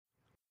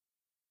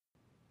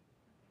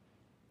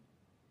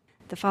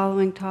The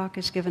following talk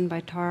is given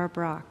by Tara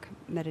Brach,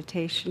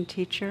 meditation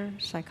teacher,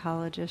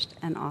 psychologist,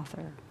 and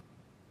author.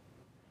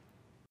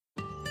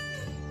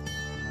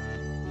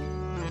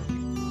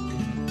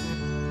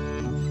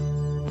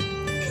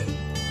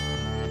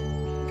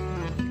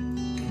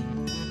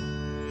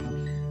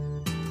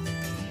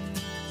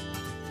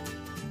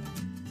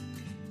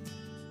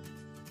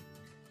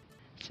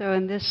 So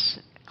in this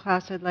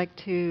class, I'd like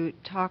to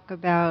talk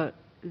about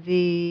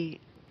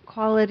the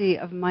quality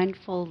of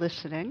mindful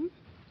listening.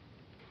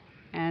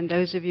 And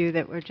those of you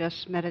that were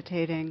just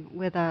meditating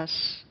with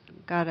us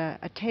got a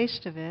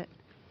taste of it.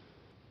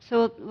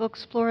 So we'll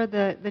explore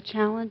the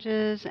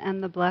challenges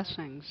and the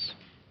blessings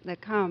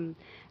that come.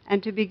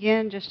 And to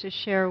begin, just to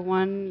share,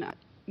 one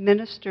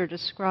minister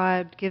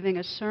described giving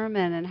a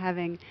sermon and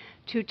having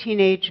two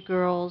teenage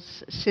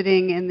girls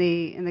sitting in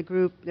the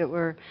group that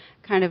were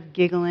kind of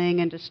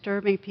giggling and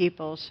disturbing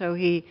people. So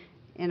he,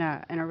 in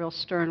a real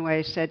stern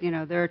way, said,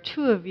 there are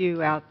two of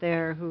you out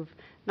there who've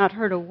not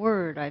heard a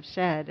word I've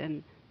said,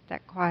 and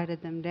that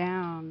quieted them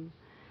down.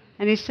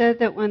 And he said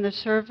that when the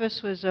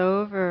service was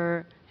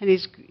over, and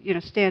he's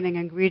standing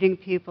and greeting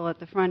people at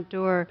the front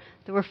door,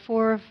 there were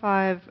 4 or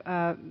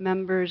 5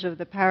 members of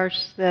the parish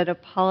that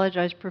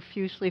apologized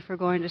profusely for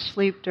going to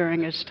sleep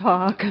during his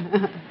talk.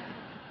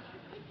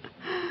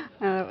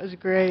 That was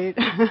great.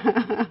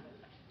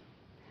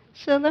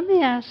 So let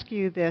me ask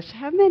you this.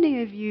 How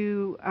many of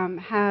you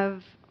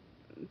have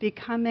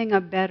becoming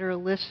a better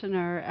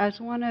listener as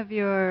one of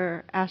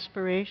your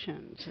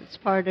aspirations? It's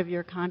part of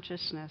your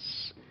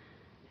consciousness.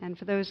 And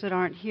for those that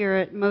aren't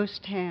here,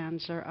 most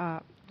hands are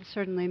up.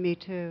 Certainly me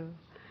too.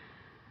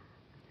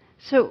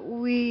 So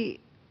we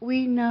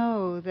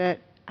know that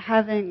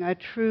having a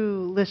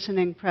true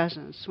listening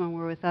presence when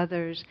we're with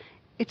others,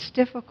 it's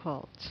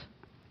difficult.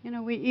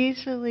 We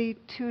easily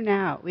tune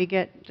out. We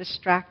get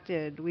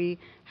distracted. We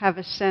have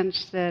a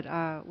sense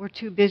that we're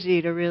too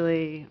busy to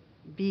really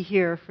be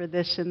here for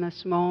this in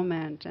this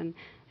moment. And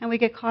we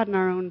get caught in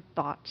our own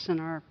thoughts and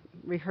our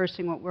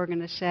rehearsing what we're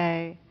going to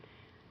say.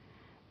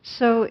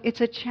 So it's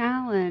a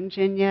challenge,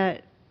 and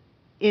yet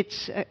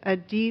it's a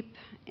deep,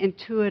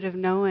 intuitive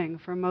knowing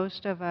for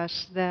most of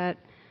us that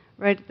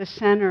right at the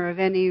center of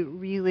any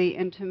really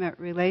intimate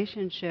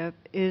relationship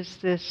is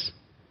this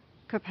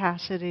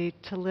capacity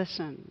to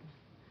listen.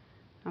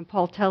 And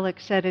Paul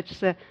Tillich said it's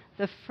the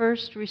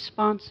first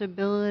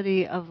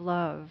responsibility of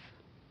love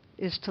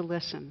is to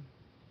listen.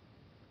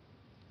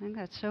 I think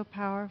that's so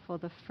powerful.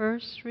 The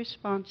first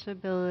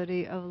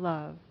responsibility of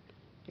love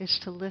is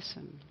to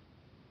listen.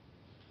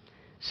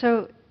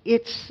 So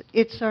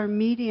it's our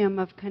medium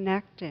of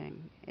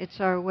connecting.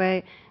 It's our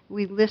way.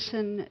 We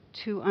listen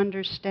to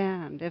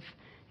understand. If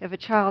a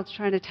child's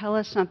trying to tell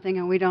us something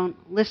and we don't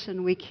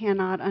listen, we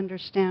cannot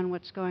understand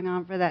what's going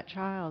on for that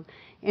child.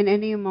 In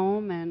any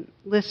moment,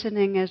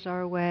 listening is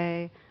our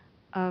way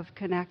of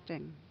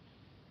connecting.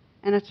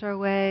 And it's our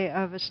way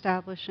of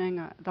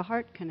establishing the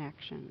heart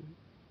connection.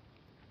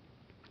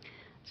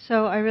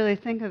 So I really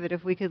think of it,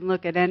 if we could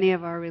look at any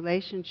of our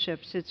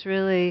relationships, it's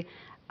really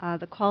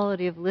the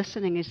quality of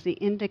listening is the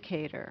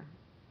indicator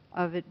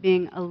of it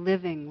being a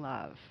living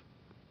love.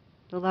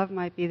 The love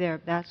might be there,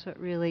 but that's what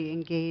really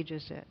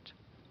engages it.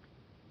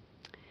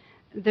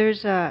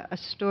 There's a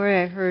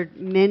story I heard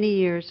many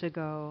years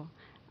ago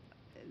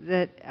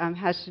that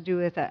has to do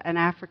with an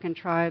African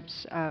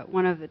tribe's, a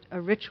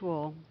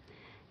ritual.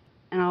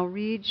 And I'll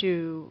read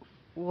you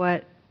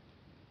what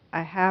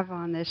I have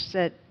on this,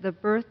 that the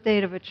birth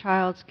date of a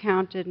child's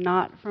counted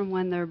not from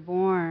when they're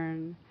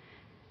born,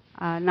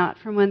 not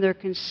from when they're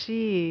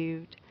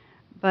conceived,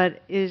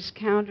 but is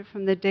counted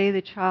from the day the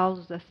child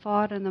is the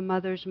thought in the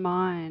mother's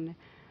mind.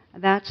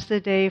 That's the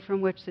day from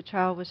which the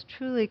child was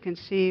truly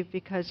conceived,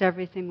 because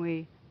everything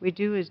we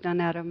do is done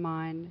out of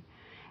mind.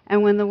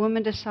 And when the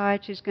woman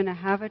decides she's going to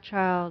have a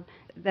child,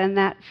 then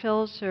that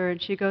fills her,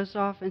 and she goes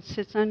off and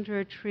sits under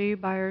a tree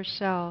by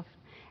herself,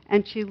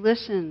 and she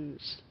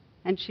listens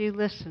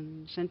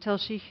until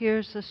she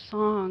hears the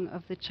song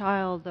of the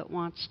child that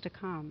wants to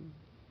come.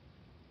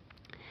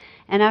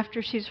 And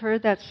after she's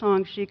heard that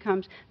song, she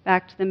comes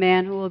back to the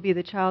man who will be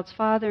the child's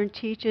father and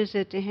teaches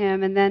it to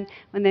him. And then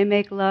when they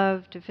make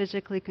love to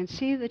physically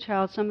conceive the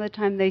child, some of the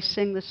time they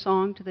sing the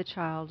song to the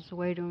child as a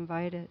way to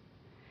invite it.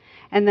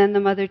 And then the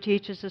mother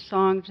teaches the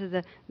song to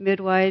the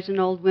midwives and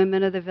old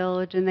women of the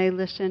village, and they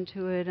listen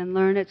to it and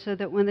learn it so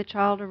that when the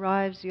child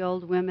arrives, the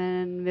old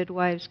women and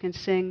midwives can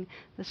sing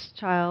this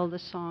child the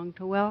song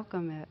to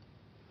welcome it.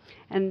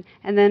 And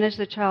then as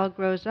the child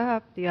grows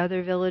up, the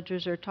other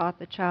villagers are taught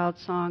the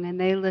child's song, and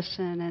they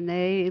listen, and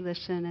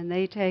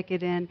they take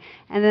it in.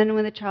 And then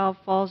when the child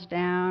falls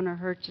down or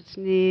hurts its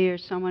knee or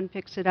someone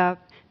picks it up,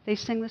 they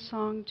sing the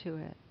song to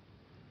it.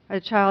 Or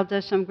the child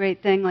does some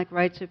great thing like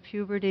rites of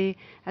puberty,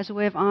 as a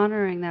way of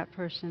honoring that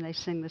person, they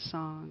sing the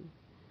song.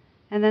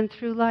 And then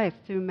through life,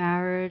 through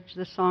marriage,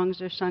 the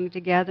songs are sung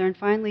together. And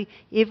finally,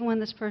 even when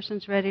this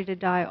person's ready to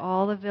die,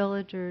 all the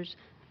villagers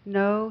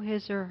know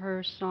his or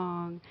her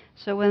song.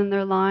 So when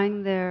they're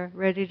lying there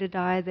ready to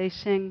die, they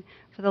sing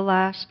for the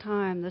last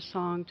time the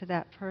song to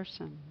that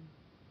person.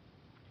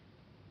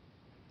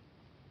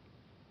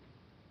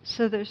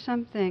 So there's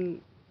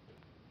something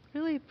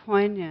really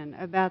poignant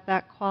about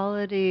that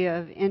quality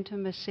of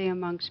intimacy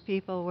amongst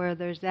people where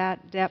there's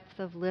that depth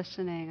of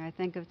listening. I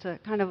think it's a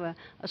kind of a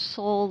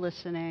soul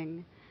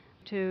listening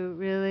to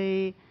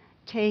really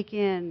take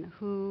in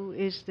who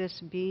is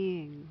this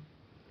being.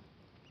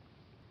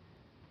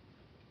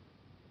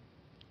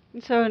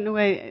 And so in a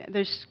way,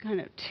 there's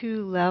kind of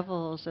two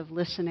levels of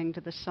listening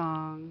to the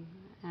song.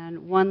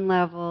 And one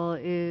level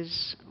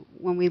is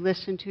when we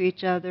listen to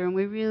each other and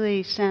we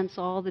really sense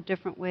all the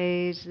different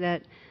ways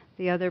that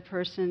the other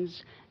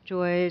person's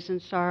joys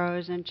and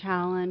sorrows and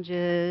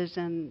challenges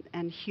and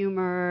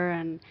humor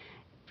and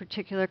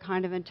particular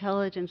kind of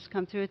intelligence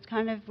come through. It's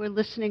kind of, we're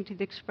listening to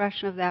the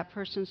expression of that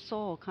person's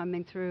soul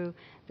coming through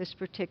this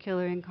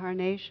particular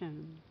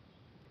incarnation.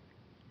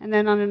 And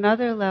then on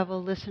another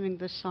level, listening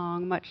to the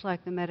song, much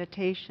like the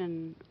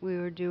meditation we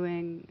were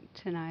doing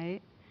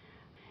tonight,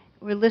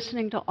 we're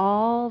listening to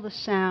all the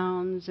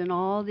sounds and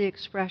all the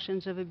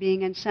expressions of a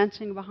being and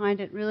sensing behind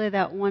it really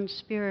that one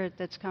spirit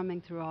that's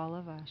coming through all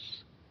of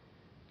us.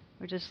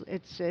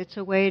 It's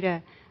a way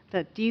to,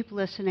 that deep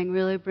listening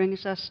really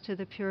brings us to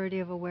the purity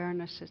of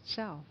awareness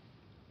itself.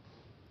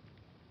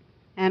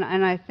 And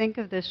I think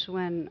of this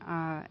when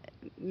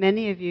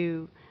many of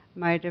you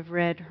might have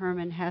read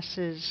Hermann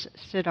Hesse's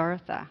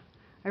Siddhartha.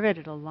 I read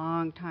it a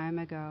long time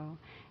ago.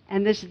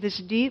 And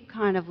this deep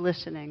kind of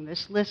listening,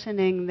 this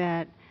listening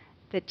that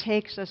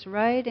takes us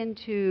right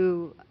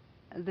into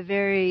the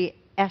very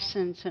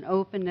essence and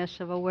openness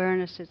of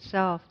awareness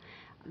itself.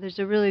 There's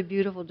a really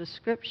beautiful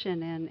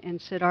description in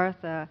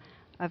Siddhartha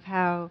of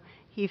how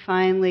he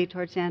finally,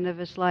 towards the end of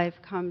his life,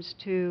 comes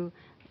to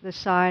the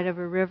side of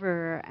a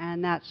river,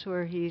 and that's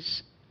where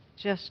he's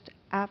just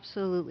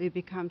absolutely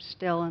becomes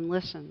still and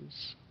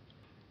listens.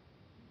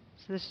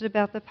 So this is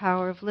about the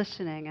power of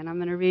listening, and I'm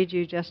going to read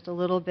you just a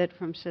little bit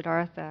from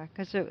Siddhartha,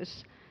 because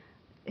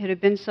it had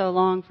been so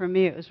long for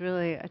me, it was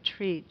really a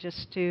treat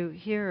just to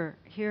hear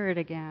it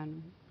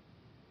again.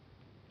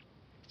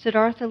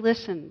 Siddhartha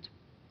listened.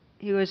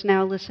 He was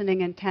now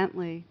listening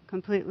intently,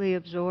 completely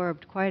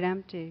absorbed, quite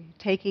empty,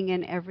 taking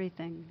in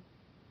everything.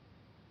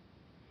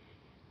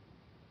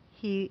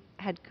 He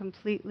had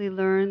completely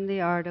learned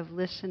the art of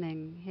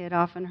listening. He had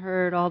often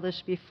heard all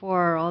this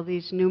before, all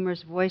these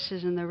numerous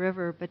voices in the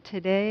river, but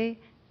today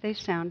they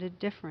sounded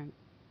different.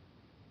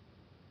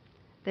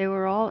 They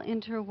were all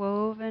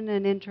interwoven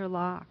and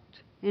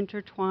interlocked,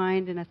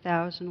 intertwined in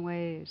 1,000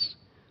 ways.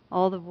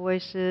 All the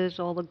voices,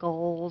 all the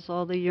goals,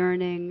 all the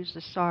yearnings,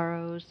 the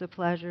sorrows, the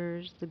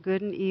pleasures, the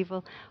good and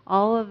evil,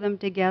 all of them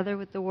together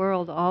with the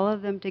world, all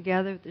of them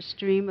together with the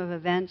stream of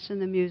events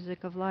and the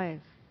music of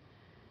life.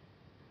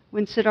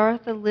 When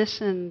Siddhartha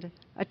listened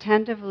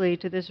attentively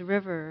to this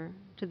river,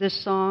 to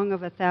this song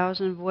of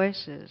 1,000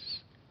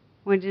 voices,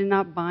 when he did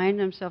not bind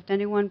himself to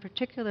any one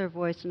particular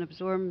voice and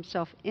absorb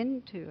himself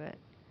into it,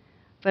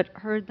 but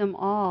heard them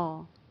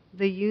all,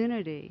 the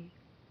unity,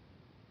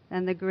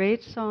 and the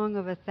great song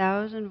of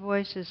 1,000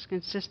 voices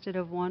consisted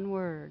of one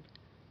word: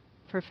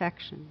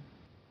 perfection.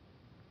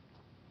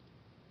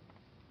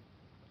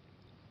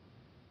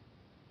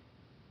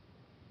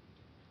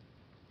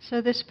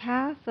 So this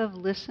path of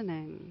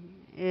listening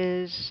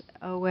is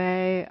a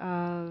way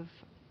of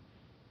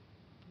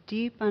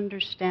deep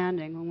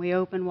understanding when we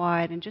open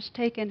wide and just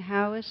take in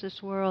how is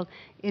this world.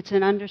 It's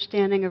an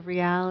understanding of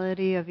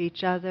reality, of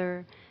each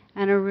other,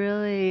 and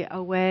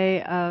a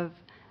way of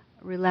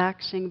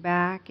relaxing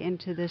back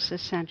into this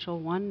essential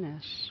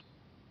oneness.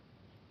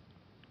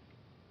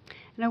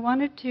 And I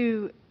wanted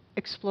to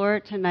explore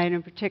it tonight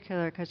in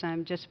particular because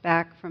I'm just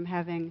back from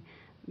having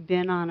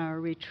been on a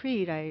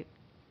retreat. I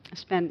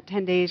spent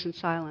 10 days in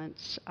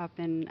silence up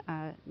in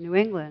New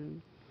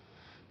England.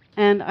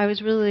 And I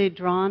was really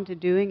drawn to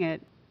doing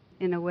it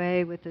in a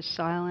way with the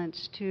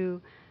silence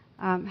to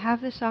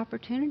have this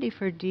opportunity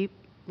for deep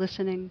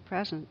listening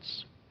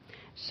presence.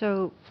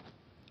 So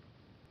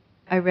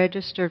I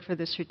registered for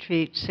this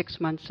retreat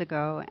 6 months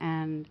ago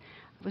and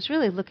was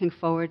really looking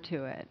forward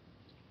to it.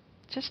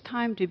 Just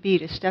time to be,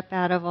 to step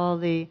out of all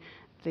the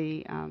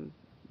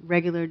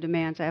regular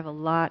demands. I have a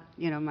lot,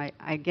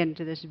 I get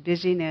into this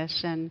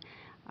busyness, and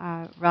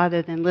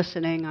rather than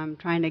listening, I'm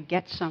trying to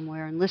get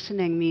somewhere. And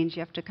listening means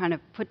you have to kind of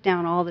put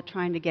down all the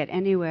trying to get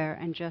anywhere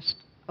and just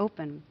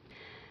open.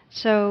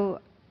 So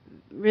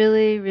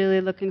really,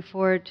 really looking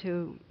forward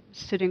to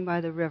sitting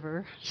by the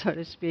river, so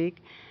to speak.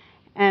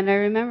 And I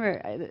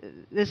remember,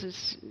 this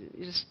is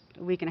just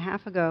a week and a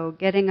half ago,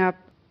 getting up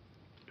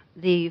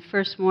the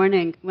first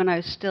morning when I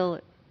was still,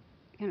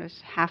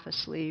 half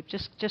asleep,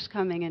 just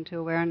coming into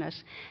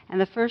awareness. And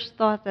the first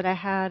thought that I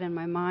had in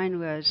my mind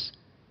was,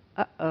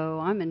 uh-oh,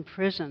 I'm in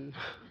prison.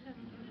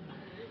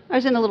 I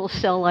was in a little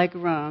cell-like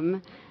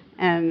room,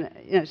 and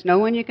there's no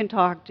one you can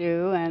talk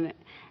to,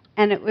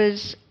 and it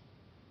was,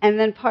 and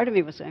then part of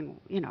me was saying,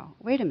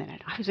 wait a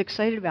minute, I was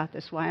excited about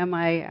this. Why am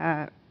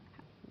I?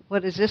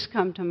 What does this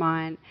come to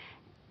mind?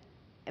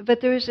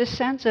 but there was this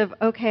sense of,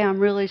 okay, I'm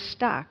really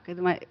stuck.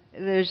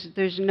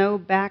 There's no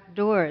back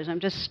doors. I'm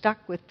just stuck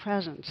with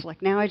presence.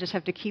 Like now I just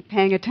have to keep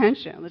paying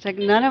attention. It's like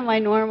none of my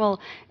normal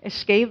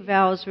escape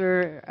valves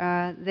were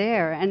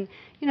there. And,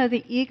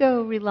 the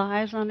ego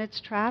relies on its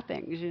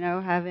trappings,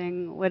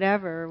 having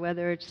whatever,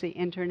 whether it's the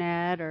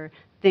internet or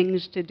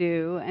things to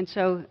do. And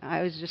so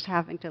I was just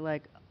having to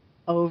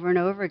over and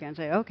over again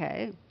say,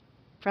 okay,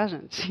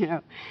 presence,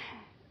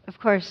 Of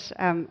course,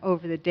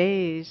 over the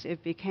days,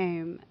 it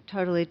became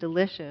totally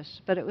delicious.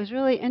 But it was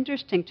really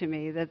interesting to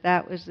me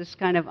that was this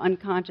kind of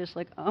unconscious,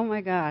 oh my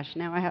gosh,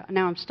 now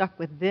I'm stuck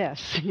with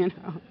this,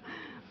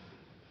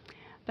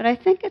 But I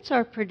think it's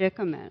our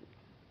predicament,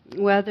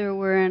 whether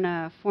we're in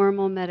a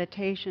formal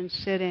meditation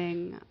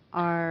sitting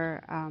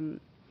or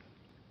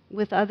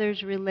with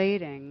others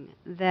relating,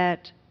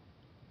 that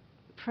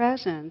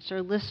presence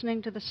or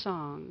listening to the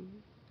song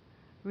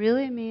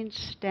really means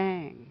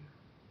staying.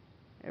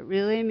 It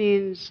really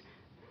means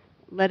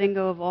letting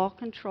go of all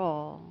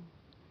control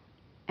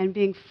and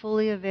being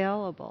fully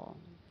available.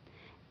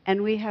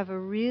 And we have a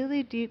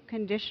really deep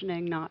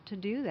conditioning not to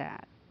do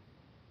that.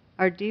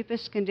 Our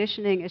deepest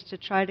conditioning is to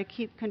try to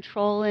keep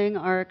controlling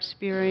our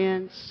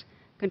experience,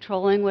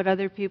 controlling what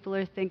other people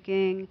are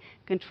thinking,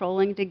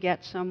 controlling to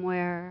get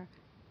somewhere,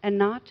 and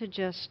not to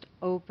just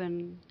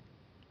open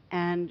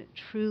and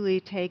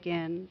truly take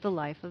in the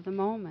life of the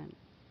moment.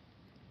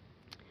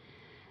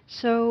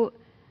 So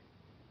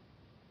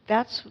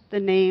that's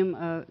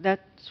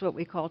what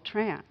we call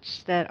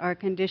trance, that our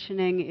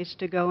conditioning is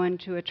to go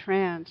into a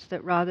trance,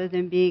 that rather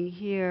than being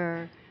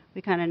here,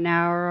 we kind of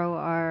narrow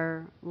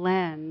our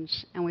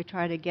lens and we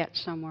try to get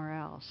somewhere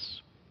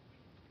else.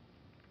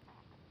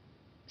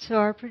 So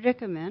our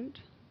predicament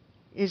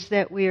is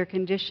that we are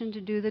conditioned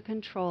to do the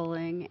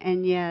controlling,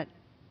 and yet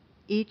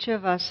each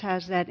of us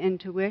has that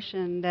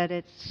intuition that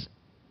it's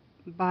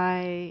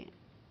by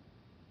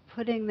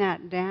putting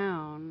that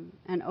down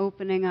and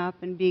opening up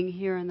and being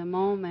here in the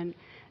moment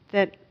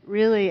that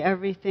really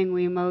everything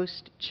we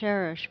most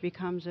cherish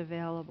becomes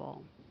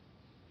available.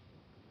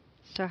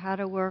 So how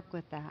to work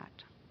with that?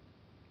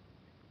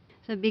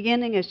 So the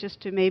beginning is just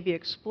to maybe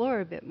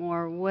explore a bit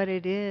more what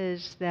it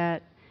is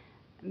that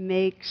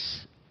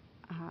makes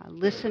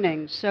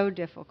listening so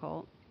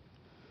difficult.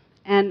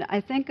 And I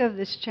think of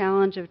this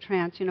challenge of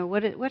trance,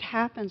 what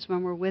happens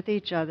when we're with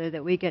each other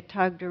that we get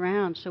tugged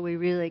around so we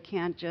really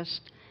can't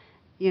just,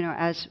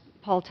 as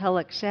Paul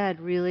Tillich said,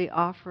 really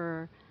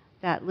offer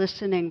that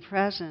listening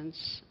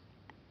presence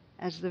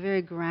as the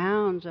very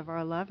grounds of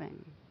our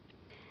loving.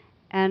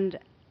 And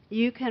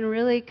you can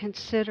really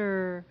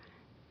consider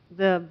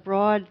the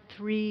broad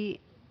three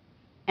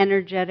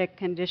energetic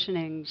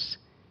conditionings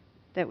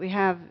that we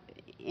have,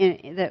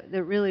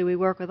 that really we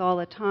work with all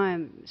the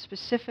time,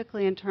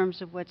 specifically in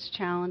terms of what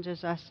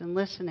challenges us in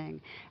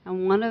listening.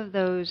 And one of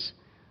those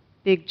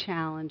big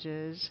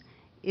challenges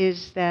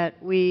is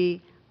that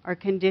we are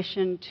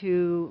conditioned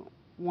to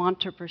want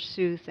to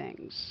pursue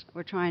things.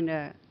 We're trying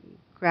to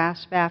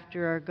grasp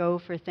after or go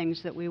for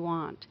things that we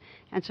want.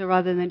 And so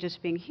rather than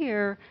just being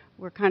here,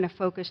 we're kind of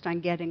focused on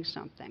getting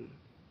something.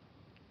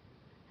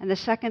 And the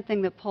second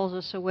thing that pulls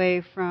us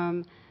away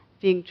from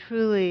being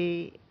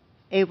truly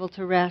able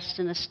to rest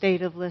in a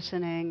state of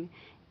listening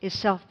is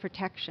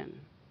self-protection.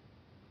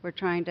 We're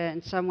trying to,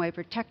 in some way,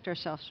 protect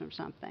ourselves from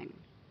something.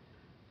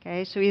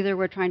 Okay, so either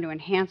we're trying to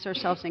enhance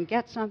ourselves and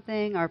get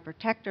something, or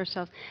protect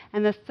ourselves.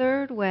 And the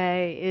third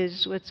way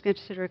is what's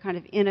considered kind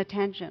of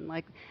inattention,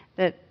 like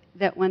that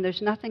when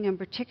there's nothing in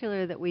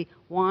particular that we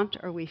want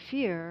or we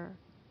fear,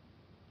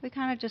 we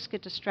kind of just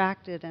get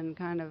distracted and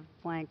kind of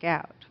blank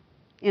out.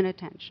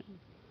 Inattention.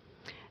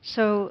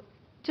 So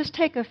just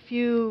take a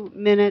few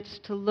minutes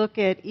to look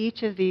at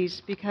each of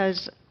these,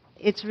 because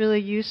it's really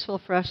useful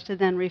for us to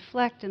then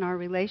reflect in our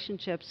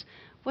relationships,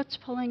 what's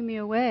pulling me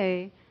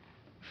away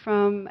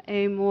from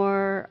a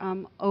more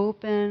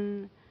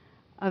open,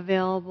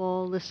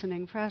 available,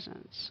 listening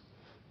presence.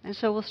 And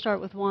so we'll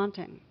start with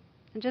wanting.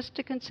 And just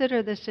to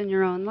consider this in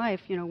your own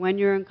life, when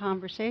you're in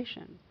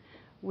conversation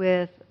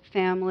with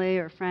family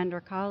or friend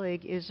or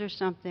colleague, is there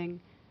something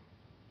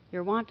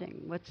you're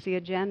wanting? What's the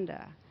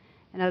agenda?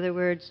 In other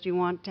words, do you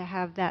want to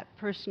have that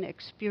person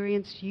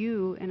experience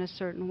you in a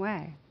certain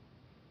way?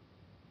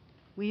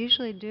 We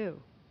usually do.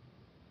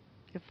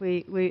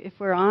 If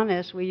we're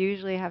honest, we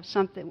usually have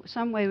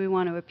some way we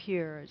want to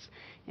appear as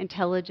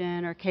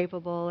intelligent or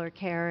capable or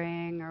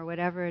caring or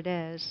whatever it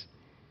is.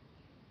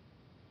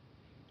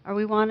 Are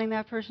we wanting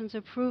that person's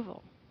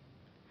approval?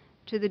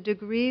 To the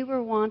degree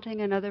we're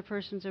wanting another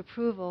person's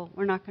approval,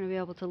 we're not going to be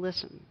able to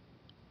listen,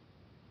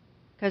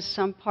 because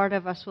some part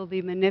of us will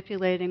be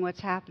manipulating what's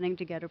happening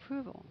to get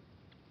approval.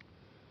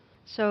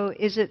 So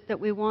is it that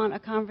we want a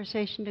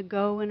conversation to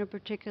go in a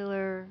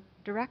particular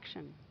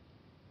direction,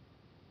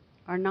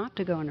 or not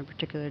to go in a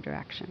particular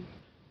direction?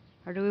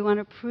 Or do we want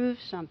to prove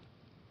something?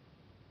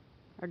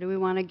 Or do we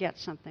want to get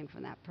something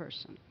from that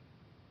person?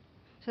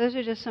 So those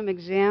are just some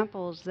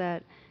examples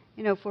that,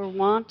 if we're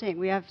wanting,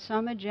 we have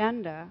some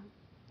agenda,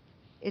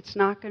 it's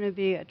not going to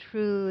be a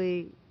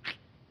truly,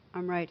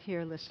 I'm right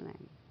here listening.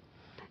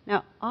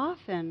 Now,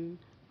 often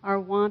our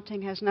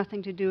wanting has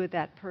nothing to do with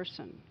that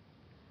person.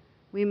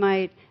 We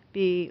might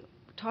be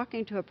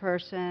talking to a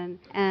person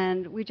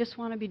and we just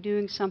want to be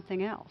doing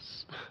something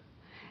else.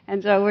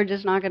 And so we're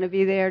just not going to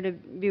be there to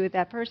be with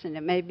that person.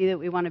 It may be that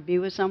we want to be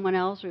with someone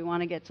else, or we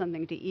want to get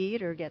something to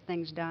eat or get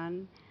things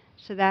done.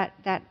 So that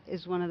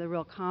is one of the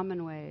real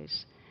common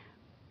ways.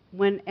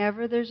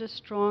 Whenever there's a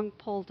strong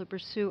pull to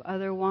pursue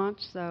other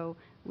wants, though,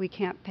 we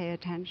can't pay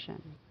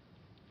attention.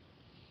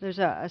 There's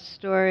a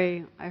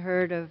story I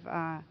heard of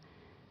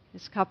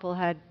this couple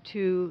had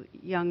 2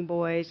 young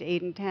boys,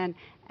 8 and 10,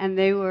 and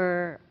they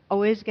were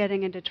always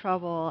getting into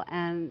trouble,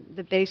 and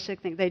the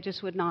basic thing, they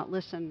just would not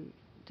listen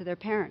to their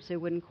parents. They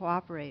wouldn't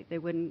cooperate. They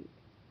wouldn't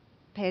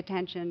pay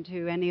attention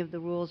to any of the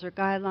rules or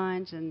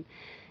guidelines, and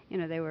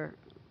they were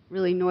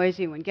really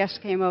noisy when guests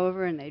came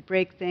over, and they'd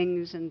break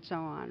things and so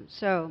on.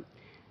 So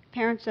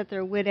parents at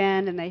their wit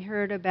end, and they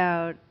heard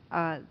about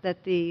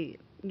that the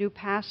new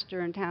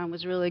pastor in town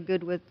was really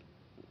good with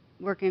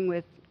working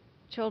with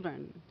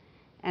children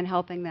and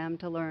helping them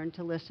to learn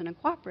to listen and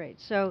cooperate.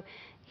 So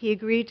he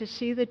agreed to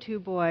see the 2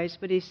 boys,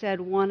 but he said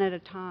one at a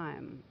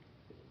time.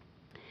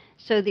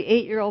 So the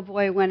 8-year-old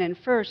boy went in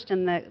first,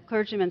 and the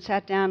clergyman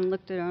sat down and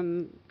looked at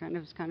him kind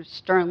of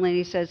sternly.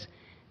 He says,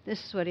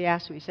 this is what he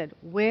asked me. He said,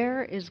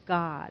 "Where is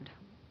God?"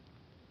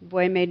 The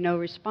boy made no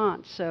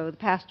response. So the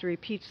pastor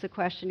repeats the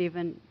question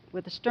even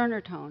with a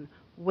sterner tone.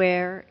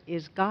 Where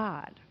is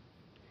God?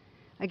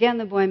 Again,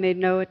 the boy made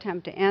no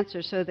attempt to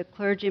answer, so the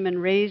clergyman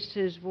raised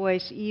his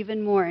voice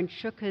even more and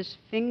shook his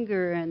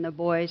finger in the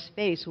boy's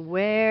face.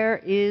 Where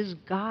is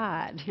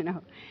God?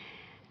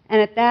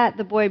 And at that,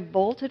 the boy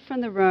bolted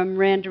from the room,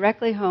 ran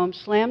directly home,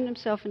 slammed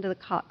himself into the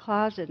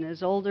closet, and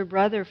his older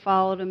brother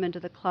followed him into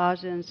the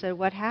closet and said,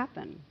 "What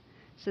happened?"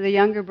 So the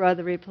younger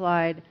brother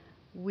replied,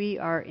 "We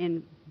are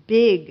in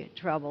big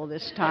trouble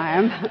this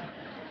time.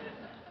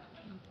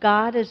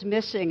 God is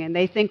missing, and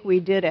they think we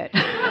did it."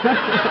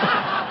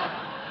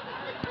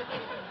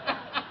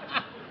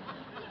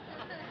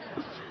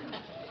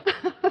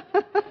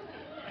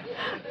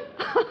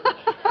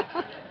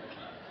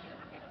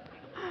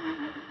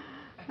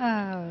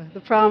 Oh,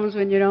 the problems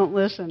when you don't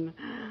listen.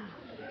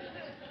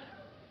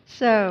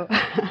 So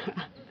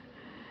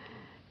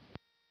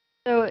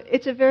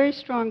it's a very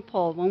strong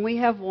pull. When we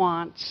have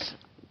wants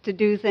to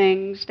do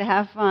things, to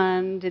have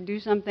fun, to do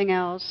something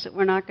else,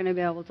 we're not going to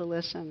be able to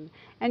listen.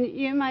 And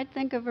you might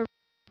think of a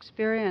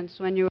experience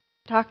when you were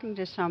talking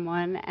to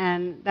someone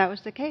and that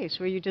was the case,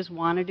 where you just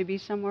wanted to be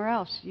somewhere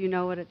else. You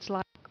know what it's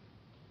like.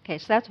 Okay,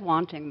 so that's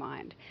wanting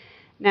mind.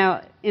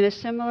 Now, in a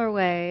similar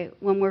way,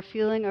 when we're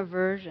feeling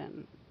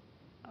aversion,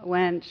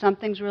 when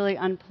something's really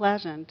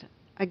unpleasant,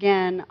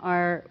 again,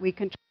 we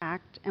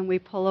contract and we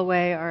pull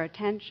away our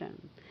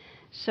attention.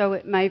 So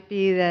it might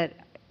be that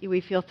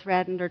we feel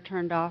threatened or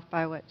turned off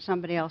by what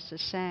somebody else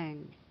is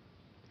saying.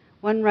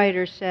 One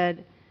writer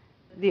said,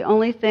 "The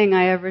only thing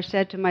I ever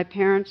said to my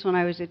parents when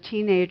I was a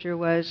teenager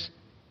was,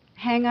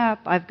 'Hang up,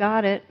 I've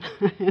got it.'"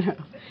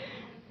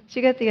 So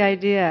you get the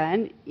idea.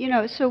 And,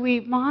 so we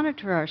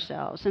monitor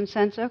ourselves and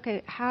sense,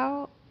 okay,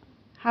 how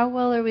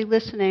well are we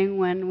listening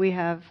when we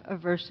have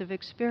aversive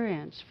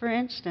experience? For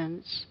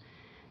instance,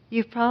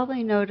 you've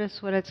probably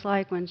noticed what it's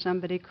like when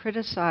somebody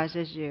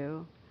criticizes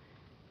you,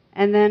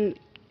 and then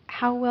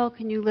how well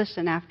can you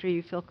listen after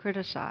you feel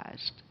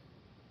criticized?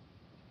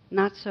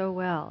 Not so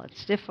well.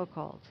 It's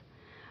difficult.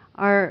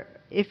 Or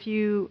if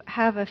you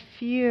have a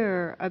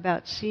fear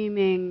about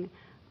seeming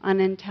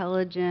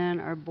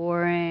unintelligent or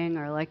boring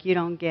or like you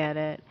don't get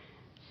it,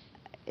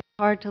 it's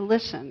hard to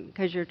listen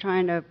because you're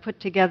trying to put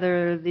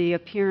together the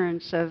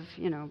appearance of,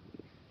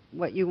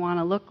 what you want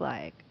to look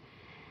like.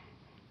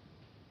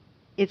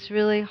 It's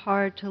really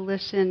hard to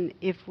listen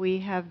if we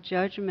have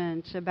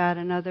judgments about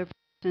another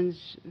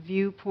person's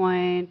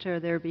viewpoint or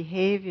their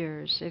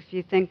behaviors. If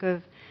you think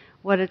of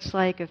what it's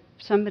like if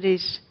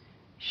somebody's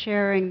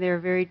sharing their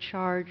very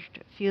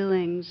charged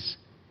feelings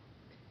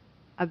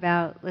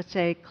about, let's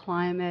say,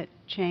 climate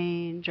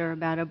change or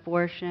about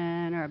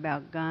abortion or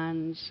about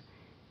guns,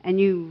 and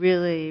you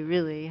really,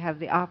 really have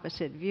the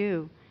opposite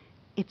view,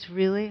 it's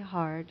really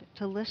hard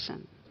to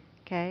listen.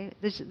 Okay?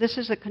 This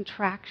is a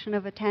contraction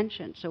of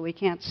attention, so we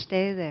can't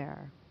stay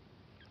there.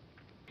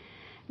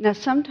 Now,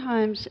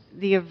 sometimes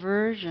the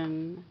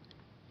aversion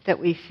that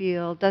we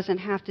feel doesn't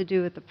have to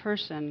do with the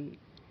person.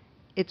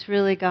 It's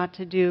really got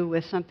to do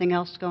with something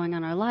else going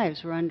on in our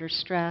lives. We're under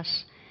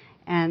stress,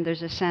 and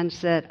there's a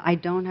sense that I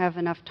don't have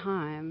enough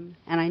time,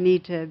 and I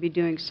need to be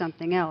doing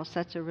something else.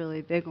 That's a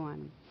really big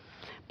one.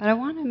 But I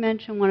want to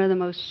mention one of the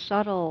most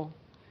subtle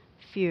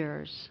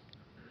fears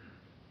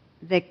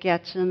that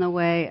gets in the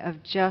way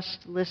of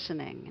just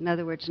listening. In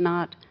other words,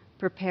 not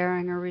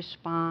preparing a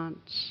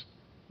response,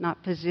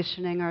 not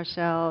positioning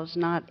ourselves,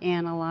 not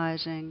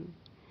analyzing.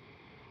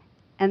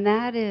 And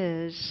that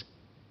is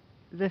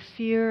the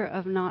fear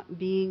of not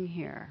being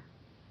here.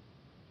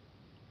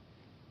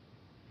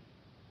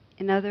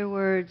 In other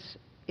words,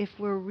 if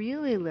we're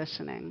really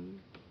listening,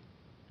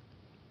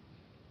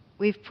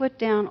 we've put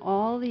down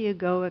all the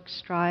egoic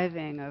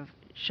striving of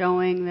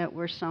showing that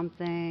we're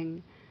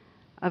something,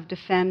 of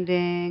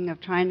defending, of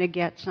trying to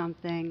get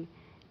something.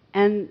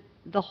 And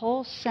the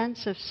whole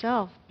sense of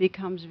self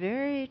becomes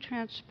very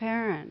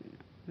transparent,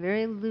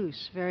 very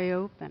loose, very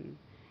open.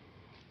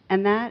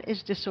 And that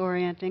is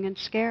disorienting and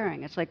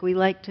scaring. It's like we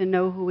like to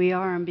know who we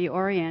are and be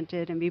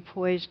oriented and be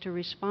poised to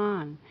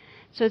respond.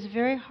 So it's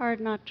very hard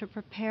not to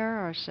prepare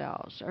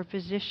ourselves or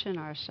position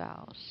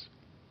ourselves.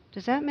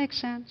 Does that make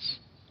sense?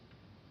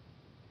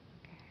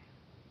 Okay.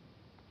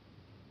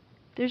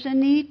 There's a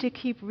need to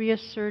keep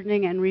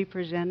reasserting and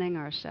representing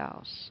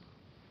ourselves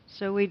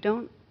so we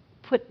don't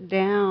put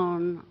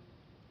down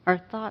our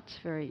thoughts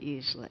very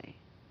easily.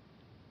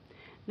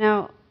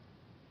 Now,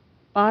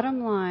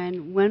 bottom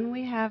line, when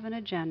we have an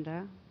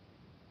agenda,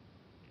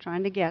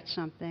 trying to get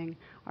something,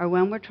 or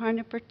when we're trying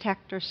to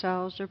protect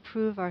ourselves or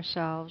prove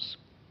ourselves,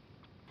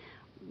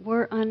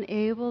 we're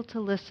unable to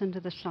listen to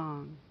the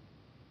song.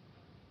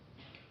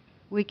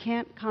 We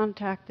can't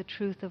contact the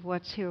truth of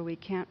what's here. We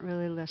can't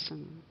really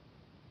listen.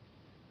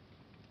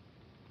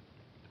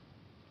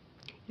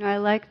 You know, I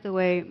like the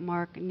way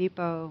Mark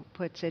Nepo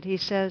puts it. He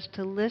says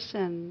to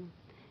listen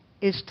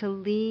is to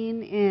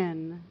lean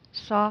in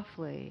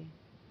softly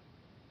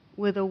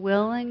with a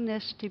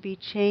willingness to be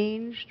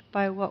changed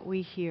by what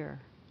we hear.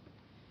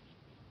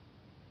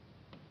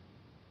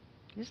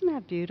 Isn't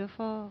that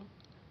beautiful?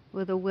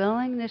 With a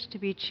willingness to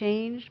be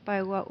changed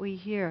by what we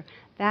hear.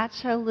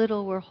 That's how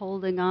little we're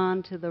holding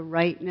on to the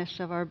rightness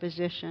of our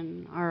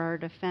position or our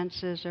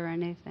defenses or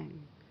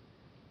anything.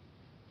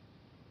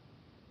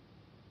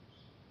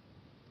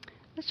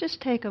 Let's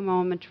just take a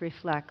moment to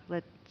reflect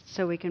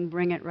so we can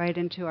bring it right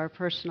into our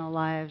personal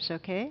lives,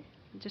 okay?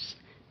 Just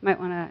might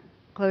want to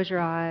close your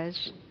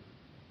eyes.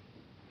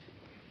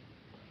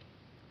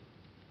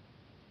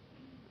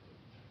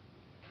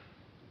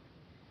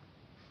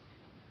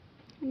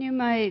 And you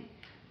might,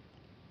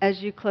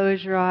 as you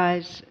close your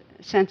eyes,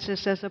 sense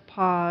this as a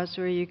pause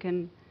where you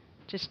can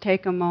just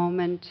take a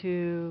moment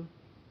to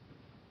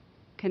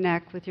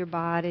connect with your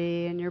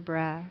body and your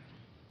breath.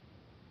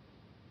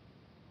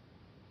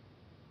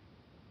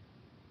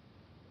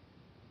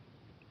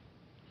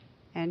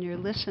 And you're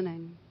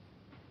listening.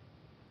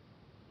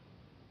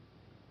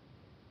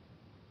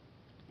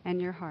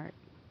 And your heart.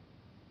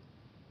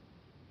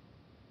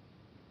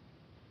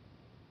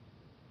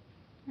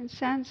 And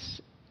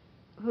sense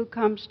who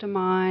comes to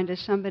mind as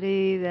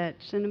somebody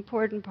that's an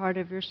important part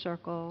of your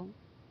circle.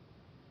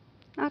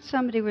 Not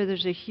somebody where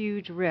there's a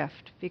huge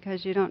rift,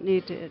 because you don't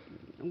need to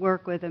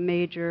work with a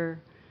major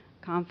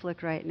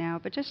conflict right now,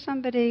 but just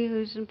somebody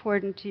who's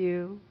important to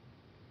you,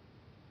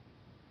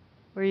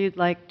 where you'd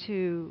like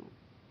to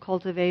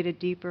cultivate a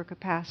deeper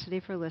capacity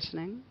for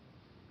listening.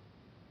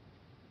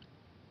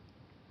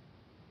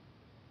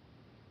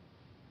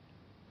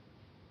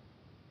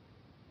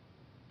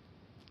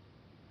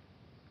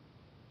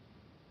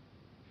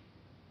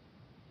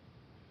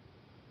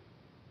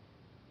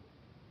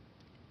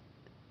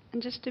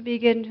 And just to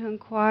begin to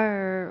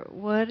inquire,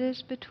 what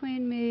is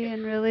between me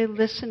and really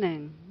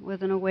listening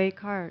with an awake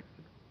heart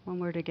when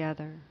we're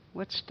together?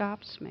 What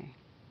stops me?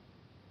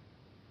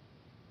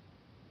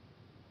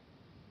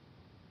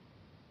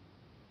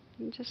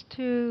 And just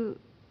to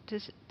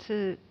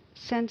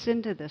sense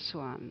into this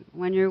one.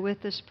 When you're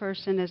with this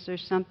person, is there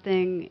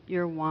something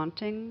you're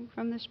wanting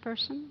from this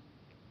person?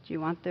 Do you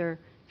want if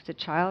it's a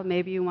child,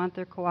 maybe you want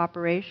their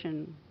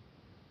cooperation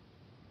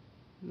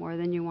more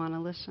than you want to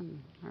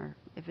listen. Or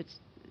if it's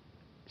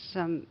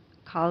some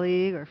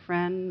colleague or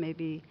friend,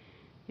 maybe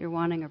you're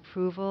wanting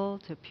approval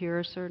to appear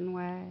a certain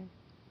way.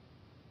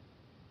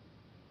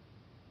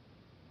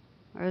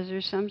 Or is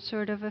there some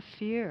sort of a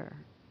fear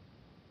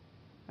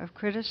of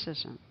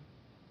criticism?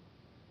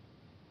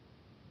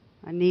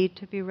 A need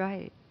to be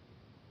right?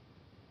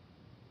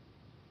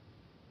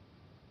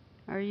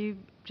 Are you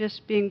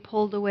just being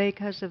pulled away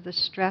because of the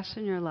stress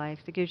in your life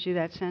that gives you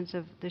that sense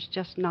of there's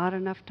just not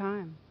enough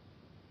time?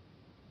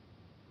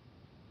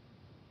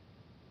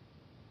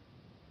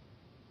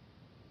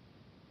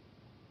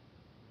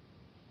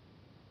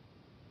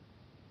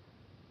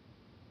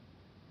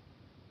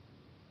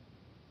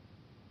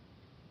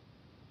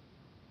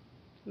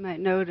 You might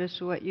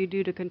notice what you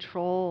do to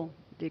control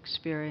the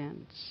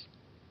experience.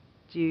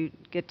 Do you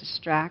get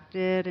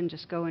distracted and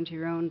just go into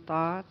your own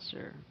thoughts,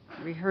 or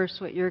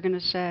rehearse what you're going to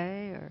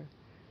say, or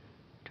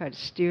try to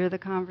steer the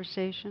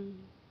conversation?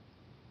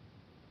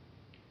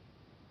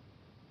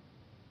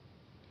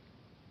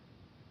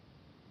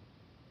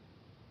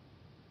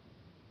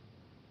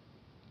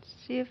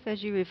 See if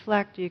as you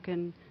reflect you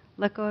can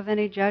let go of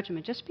any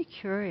judgment. Just be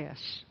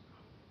curious.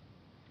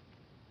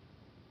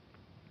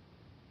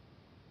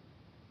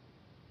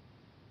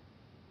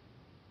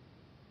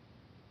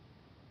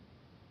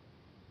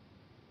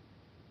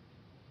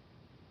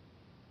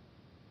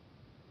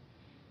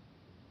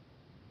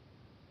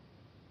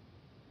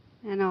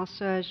 And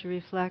also as you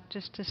reflect,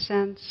 just to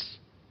sense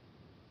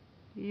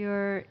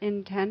your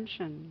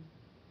intention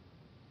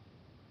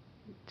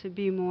to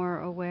be more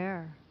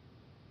aware.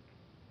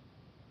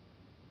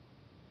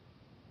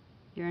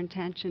 Your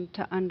intention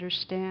to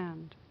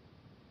understand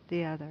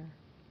the other.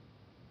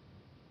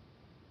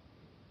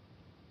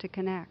 To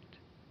connect.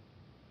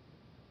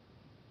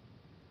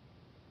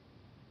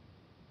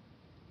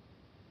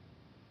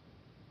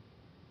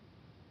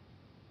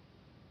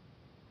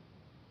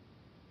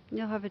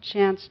 You'll have a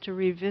chance to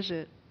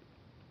revisit.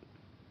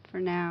 For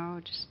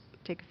now, just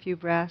take a few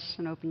breaths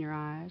and open your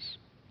eyes.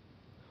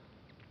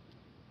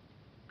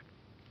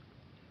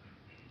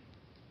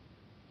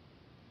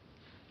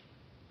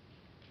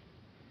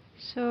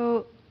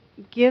 So,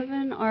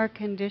 given our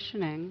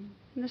conditioning,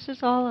 and this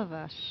is all of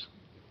us,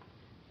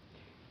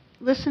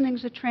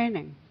 listening's a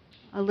training.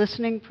 A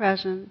listening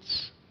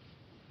presence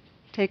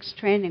takes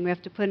training. We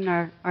have to put in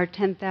our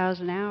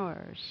 10,000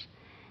 hours.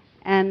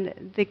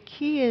 And the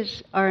key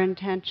is our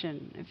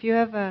intention. If you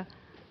have a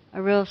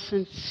real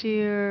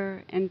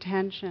sincere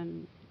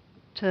intention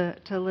to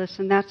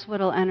listen, that's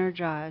what'll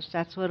energize,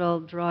 that's what'll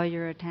draw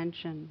your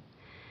attention.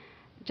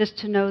 Just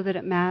to know that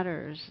it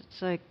matters.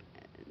 It's like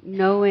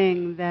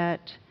knowing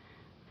that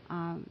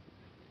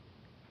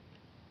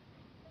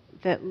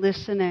that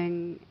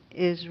listening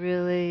is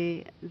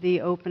really the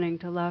opening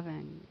to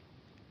loving.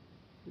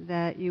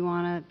 That you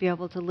want to be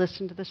able to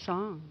listen to the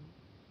song.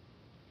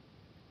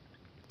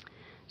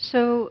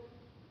 So,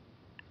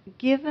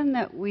 given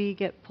that we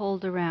get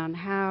pulled around,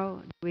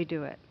 how do we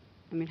do it?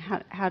 I mean,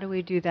 how do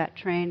we do that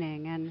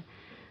training?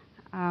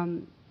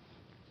 And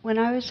when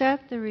I was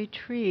at the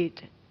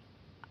retreat,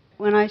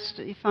 when I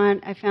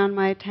found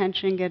my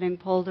attention getting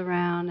pulled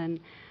around, and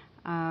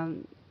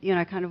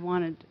I kind of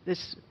wanted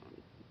this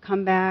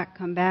come back,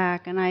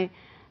 and I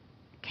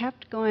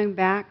kept going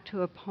back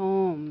to a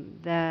poem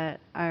that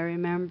I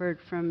remembered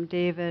from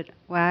David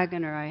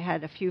Wagoner. I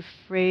had a few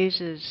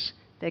phrases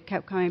that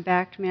kept coming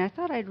back to me. I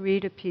thought I'd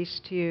read a piece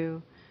to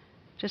you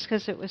just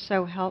because it was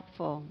so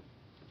helpful.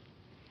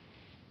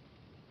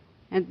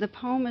 And the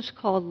poem is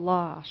called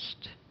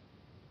Lost.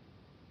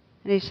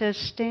 And he says,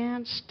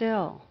 "Stand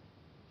still.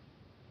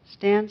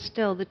 Stand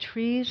still. The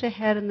trees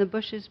ahead and the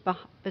bushes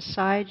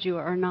beside you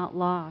are not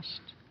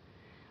lost.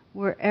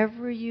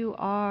 Wherever you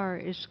are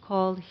is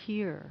called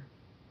here.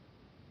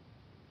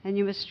 And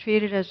you must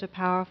treat it as a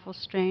powerful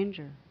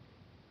stranger.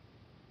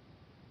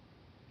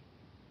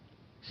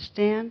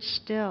 Stand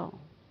still.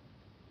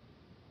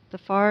 The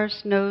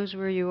forest knows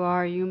where you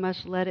are. You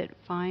must let it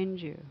find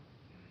you.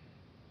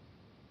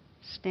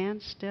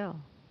 Stand still."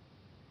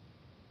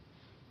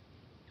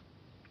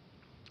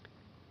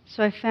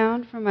 So I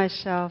found for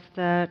myself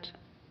that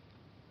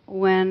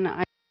when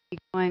I keep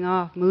going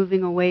off,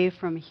 moving away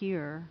from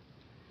here,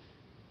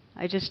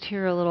 I just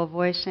hear a little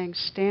voice saying,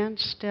 "Stand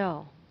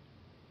still."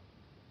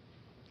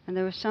 And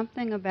there was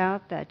something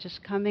about that,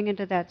 just coming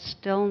into that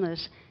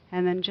stillness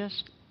and then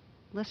just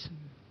listen.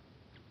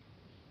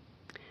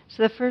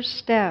 So the first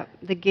step,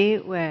 the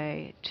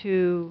gateway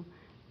to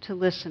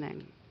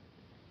listening,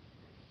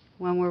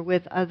 when we're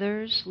with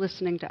others,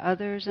 listening to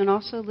others, and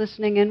also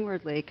listening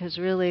inwardly, because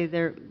really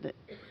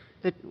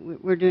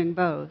we're doing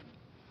both.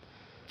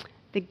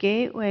 The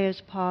gateway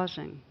is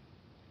pausing,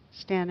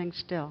 standing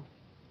still.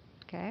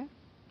 Okay?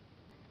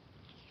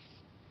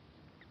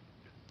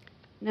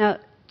 Now,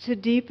 to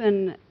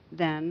deepen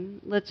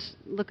then, let's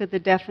look at the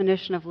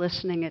definition of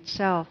listening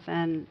itself.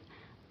 And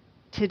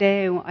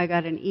today I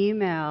got an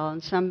email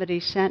and somebody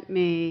sent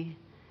me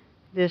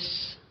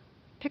this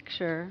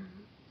picture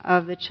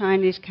of the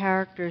Chinese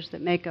characters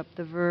that make up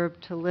the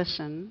verb to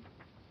listen.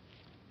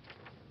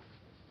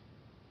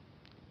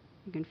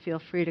 You can feel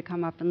free to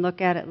come up and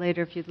look at it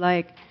later if you'd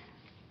like.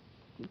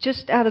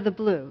 Just out of the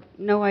blue.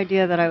 No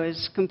idea that I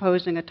was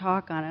composing a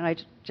talk on it. I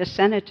just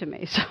sent it to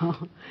me.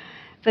 So,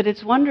 but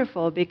it's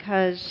wonderful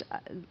because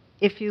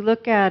if you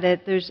look at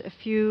it, there's a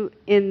few,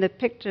 in the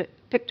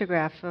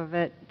pictograph of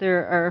it,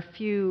 there are a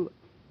few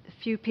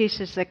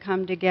pieces that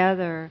come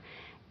together,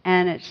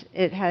 and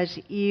it has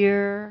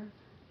ear,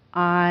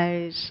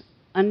 eyes,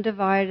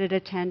 undivided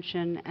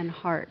attention, and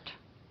heart.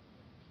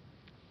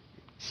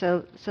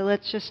 So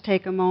let's just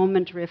take a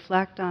moment to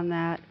reflect on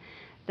that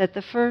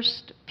the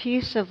first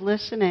piece of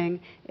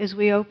listening is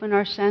we open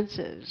our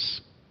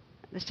senses,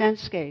 the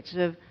sense gates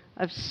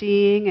of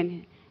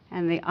seeing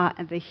and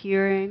the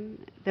hearing,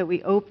 that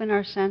we open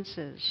our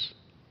senses,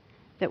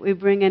 that we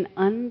bring an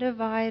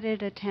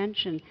undivided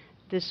attention,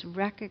 this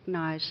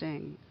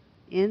recognizing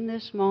in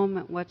this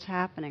moment what's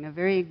happening, a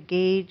very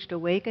engaged,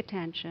 awake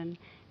attention,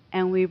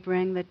 and we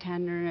bring the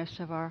tenderness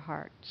of our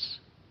hearts.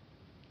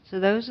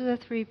 So those are the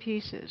three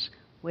pieces.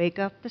 Wake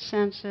up the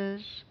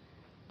senses,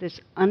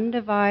 this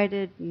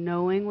undivided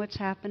knowing what's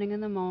happening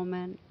in the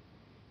moment,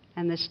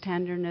 and this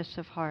tenderness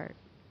of heart.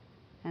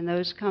 And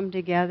those come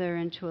together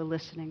into a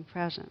listening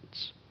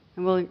presence.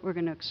 And we're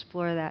going to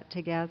explore that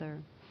together.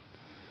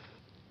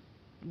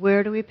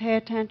 Where do we pay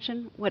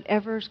attention?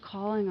 Whatever's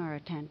calling our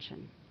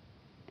attention.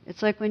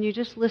 It's like when you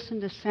just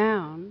listen to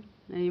sound,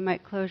 and you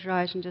might close your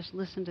eyes and just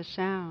listen to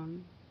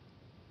sound.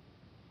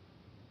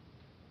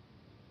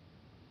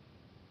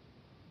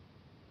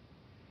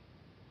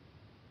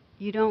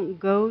 You don't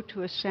go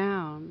to a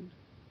sound.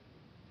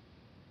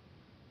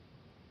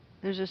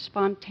 There's a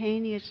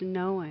spontaneous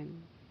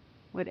knowing,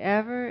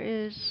 whatever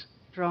is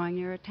drawing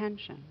your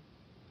attention.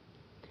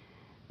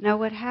 Now,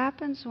 what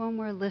happens when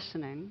we're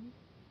listening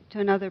to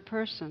another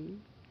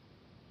person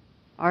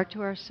or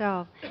to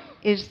ourselves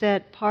is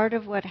that part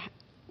of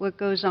what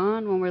goes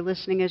on when we're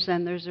listening is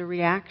then there's a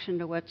reaction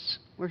to what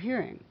we're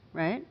hearing.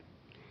 right?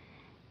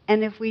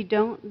 And if we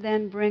don't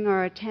then bring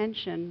our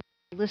attention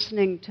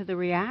listening to the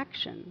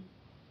reaction,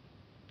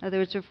 in other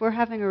words, if we're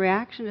having a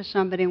reaction to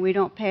somebody and we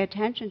don't pay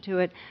attention to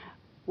it,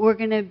 we're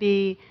going to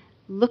be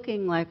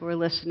looking like we're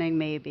listening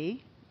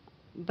maybe,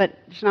 but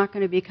it's not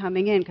going to be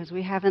coming in because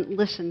we haven't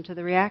listened to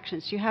the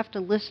reactions. You have to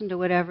listen to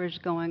whatever's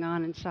going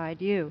on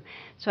inside you.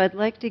 So I'd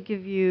like to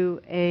give you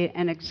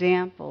an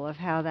example of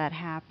how that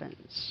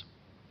happens.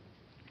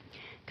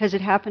 Because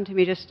it happened to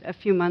me just a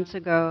few months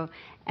ago,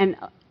 and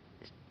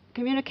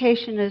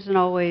communication isn't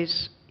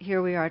always,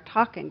 here we are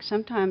talking.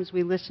 Sometimes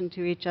we listen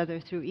to each other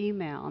through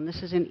email, and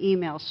this is an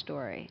email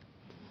story.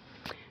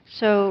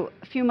 So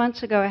a few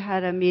months ago I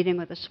had a meeting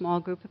with a small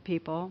group of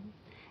people,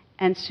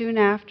 and soon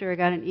after I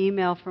got an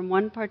email from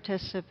one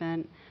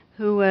participant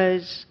who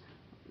was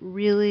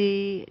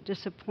really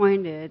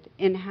disappointed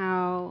in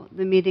how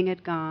the meeting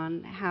had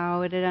gone,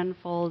 how it had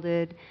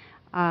unfolded.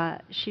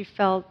 She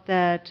felt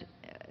that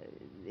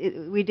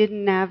we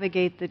didn't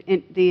navigate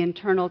the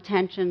internal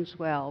tensions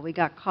well. We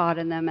got caught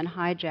in them and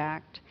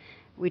hijacked.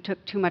 We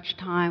took too much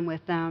time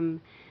with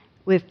them,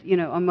 with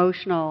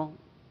emotional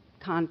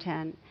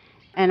content.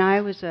 And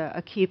I was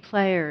a key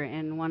player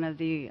in one of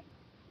the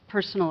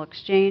personal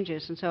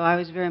exchanges, and so I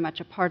was very much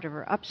a part of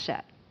her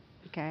upset.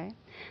 Okay,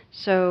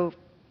 so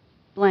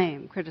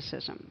blame,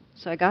 criticism.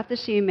 So I got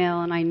this email,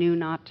 and I knew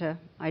not to.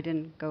 I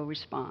didn't go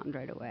respond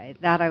right away.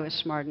 That I was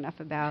smart enough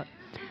about.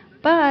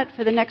 But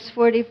for the next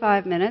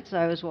 45 minutes,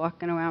 I was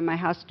walking around my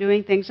house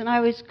doing things, and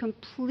I was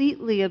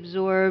completely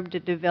absorbed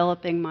at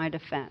developing my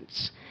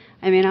defense.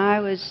 I mean,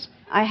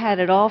 I had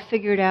it all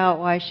figured out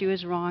why she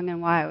was wrong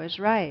and why I was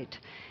right,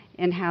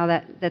 and how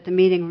that the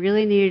meeting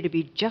really needed to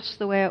be just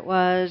the way it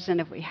was,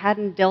 and if we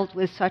hadn't dealt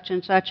with such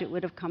and such, it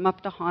would have come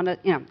up to haunt it.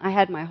 I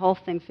had my whole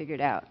thing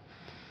figured out.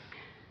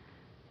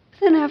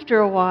 Then after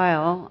a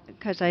while,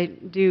 because I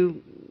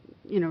do,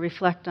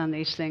 reflect on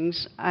these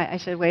things, I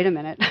said, wait a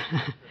minute.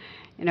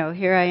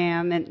 Here I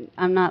am, and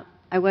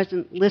I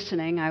wasn't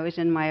listening. I was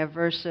in my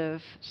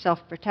aversive,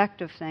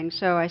 self-protective thing.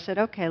 So I said,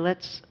 okay,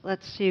 let's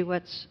see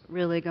what's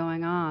really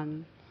going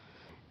on.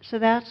 So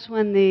that's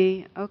when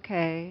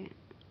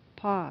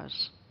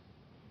pause,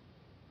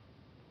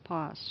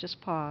 just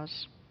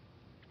pause.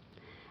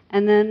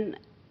 And then,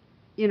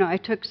 I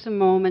took some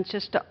moments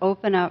just to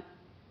open up,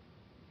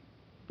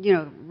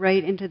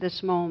 right into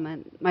this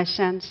moment, my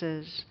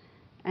senses,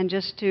 and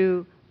just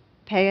to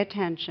pay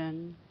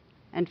attention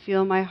and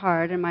feel my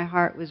heart, and my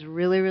heart was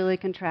really, really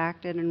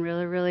contracted and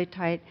really, really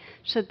tight.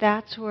 So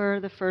that's where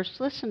the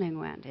first listening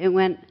went. It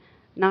went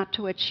not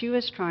to what she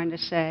was trying to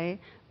say,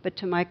 but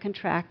to my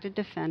contracted,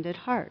 defended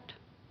heart.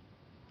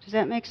 Does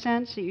that make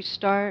sense? So you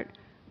start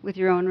with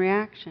your own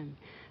reaction.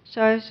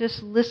 So I was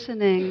just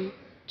listening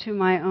to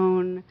my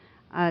own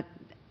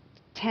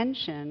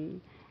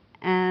tension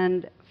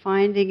and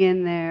finding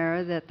in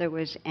there that there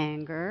was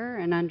anger,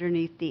 and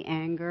underneath the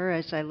anger,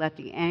 as I let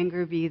the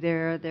anger be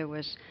there, there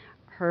was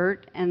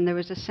hurt, and there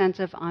was a sense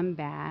of I'm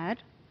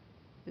bad.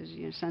 There's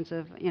a sense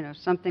of,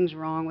 something's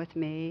wrong with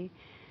me.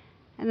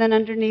 And then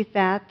underneath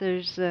that,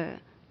 there's the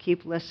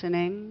keep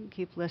listening,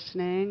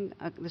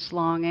 this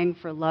longing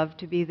for love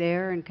to be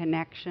there and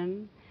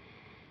connection.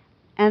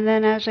 And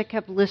then as I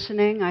kept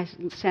listening, I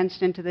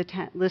sensed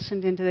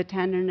listened into the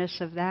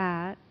tenderness of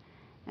that,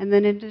 and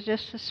then into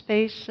just a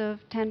space of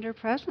tender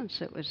presence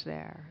that was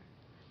there.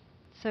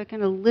 So I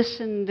kind of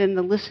listened, and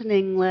the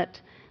listening let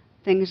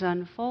things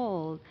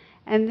unfold.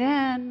 And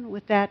then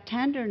with that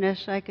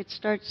tenderness, I could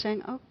start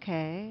saying,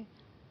 okay,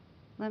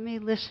 let me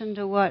listen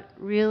to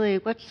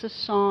what's the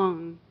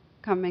song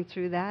coming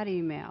through that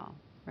email,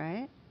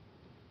 right?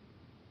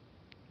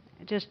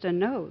 Just a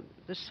note.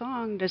 The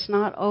song does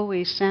not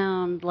always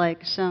sound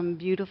like some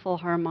beautiful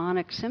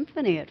harmonic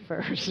symphony at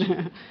first.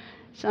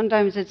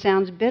 Sometimes it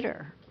sounds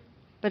bitter,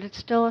 but it's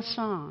still a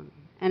song,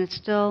 and it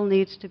still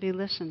needs to be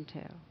listened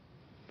to.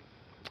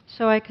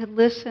 So I could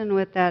listen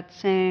with that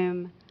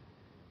same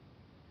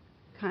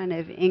kind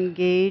of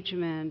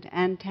engagement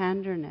and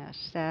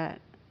tenderness, that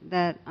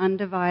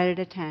undivided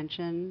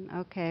attention,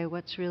 okay,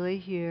 what's really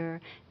here,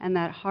 and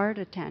that heart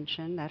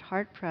attention, that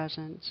heart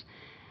presence,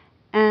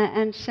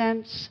 and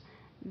sense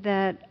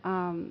that,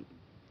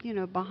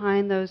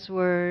 behind those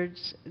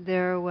words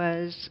there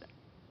was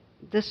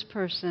this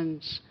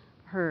person's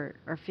hurt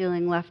or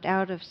feeling left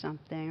out of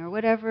something or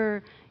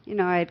whatever,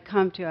 I had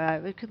come to.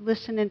 I could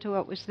listen into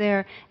what was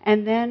there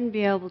and then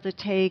be able to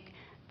take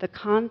the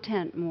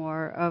content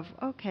more of,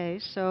 okay,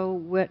 so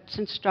what's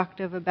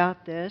instructive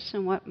about this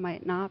and what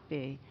might not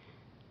be.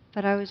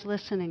 But I was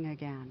listening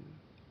again.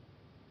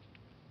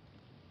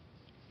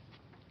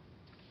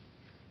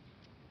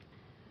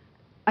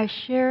 I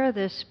share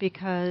this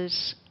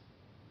because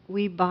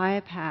we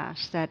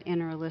bypass that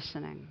inner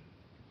listening.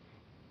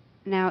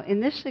 Now, in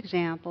this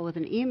example, with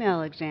an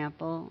email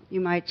example,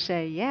 you might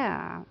say,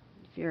 yeah,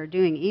 if you're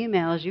doing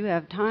emails, you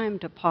have time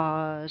to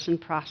pause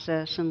and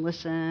process and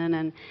listen,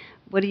 and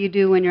what do you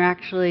do when you're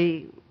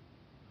actually,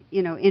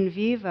 in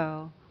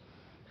vivo?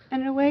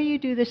 And in a way, you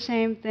do the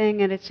same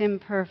thing, and it's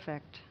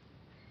imperfect.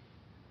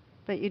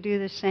 But you do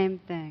the same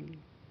thing.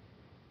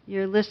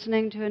 you're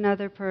listening to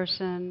another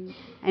person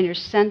and you're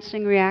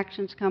sensing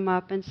reactions come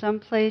up, and some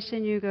place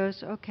in you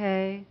goes,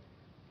 okay,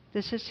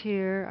 this is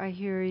here, I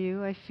hear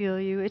you, I feel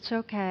you, it's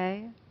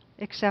okay,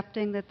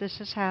 accepting that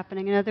this is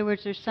happening. In other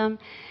words, there's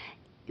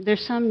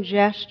some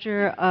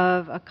gesture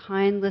of a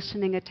kind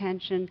listening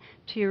attention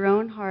to your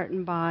own heart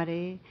and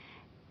body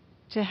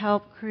to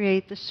help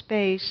create the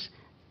space,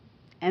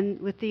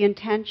 and with the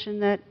intention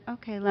that,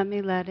 okay, let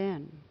me let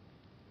in.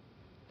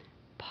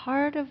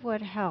 Part of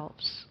what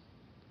helps,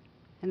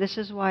 and this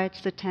is why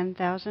it's the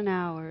 10,000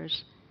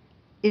 hours,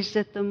 is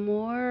that the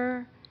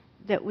more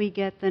that we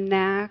get the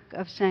knack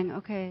of saying,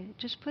 okay,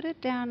 just put it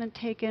down and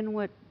take in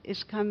what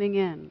is coming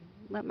in.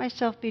 Let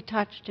myself be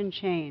touched and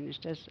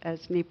changed,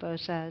 as Nipo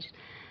says.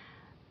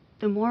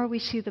 The more we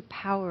see the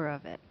power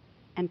of it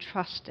and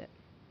trust it.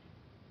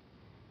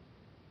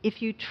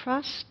 If you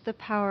trust the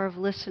power of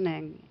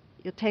listening,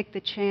 you'll take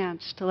the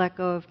chance to let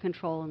go of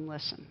control and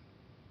listen.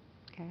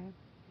 Okay?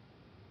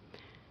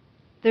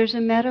 There's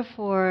a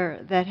metaphor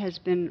that has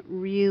been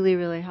really,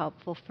 really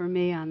helpful for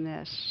me on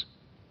this,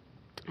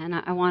 and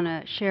I want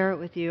to share it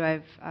with you.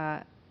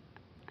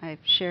 I've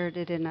shared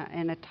it in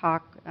a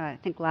talk, I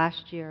think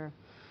last year,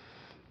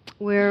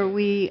 where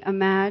we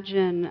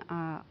imagine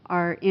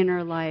our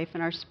inner life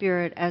and our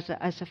spirit as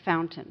a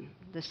fountain,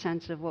 the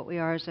sense of what we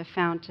are as a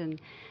fountain.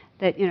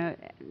 That,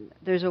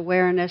 there's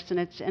awareness and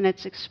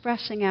it's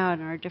expressing out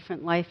in our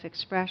different life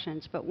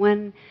expressions. But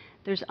when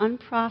there's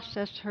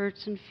unprocessed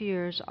hurts and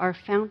fears, our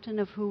fountain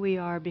of who we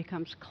are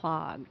becomes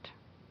clogged.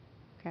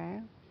 Okay?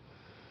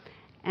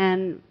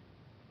 And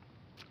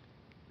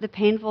the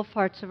painful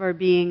parts of our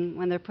being,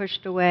 when they're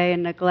pushed away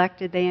and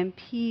neglected, they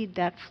impede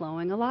that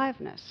flowing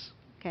aliveness.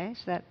 Okay?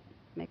 So that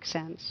makes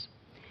sense.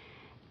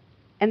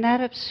 And that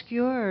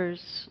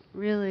obscures,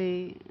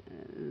 really,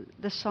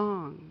 the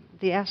song,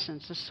 the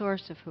essence, the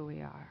source of who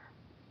we are.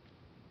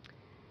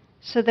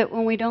 So that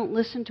when we don't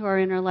listen to our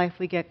inner life,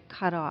 we get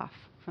cut off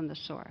from the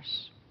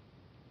source.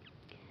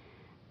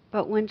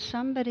 But when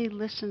somebody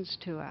listens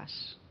to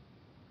us,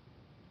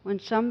 when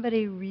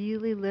somebody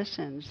really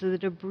listens, the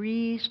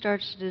debris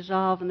starts to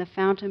dissolve and the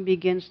fountain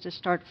begins to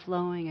start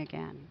flowing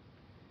again.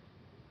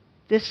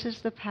 This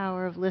is the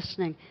power of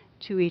listening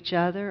to each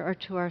other or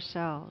to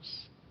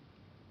ourselves.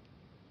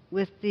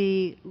 With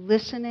the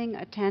listening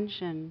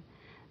attention,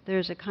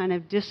 there's a kind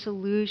of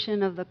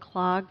dissolution of the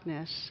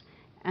cloggedness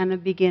and a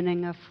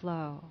beginning of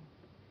flow.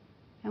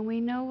 And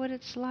we know what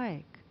it's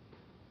like.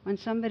 When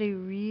somebody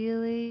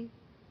really,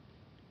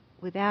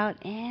 without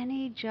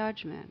any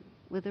judgment,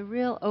 with a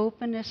real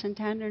openness and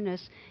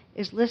tenderness,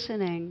 is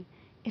listening,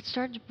 it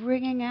starts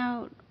bringing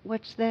out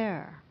what's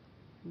there.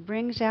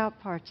 Brings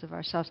out parts of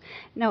ourselves.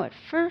 Now, at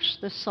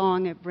first, the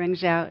song it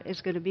brings out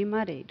is going to be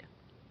muddied.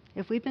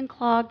 If we've been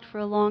clogged for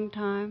a long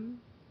time,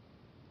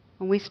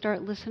 when we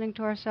start listening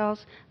to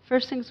ourselves,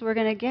 first things we're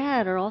going to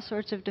get are all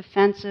sorts of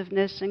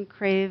defensiveness and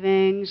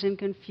cravings and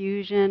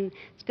confusion.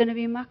 It's going to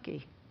be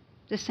mucky.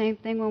 The same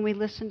thing when we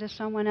listen to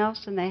someone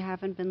else and they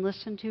haven't been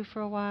listened to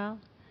for a while.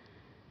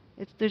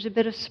 There's a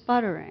bit of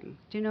sputtering.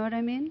 Do you know what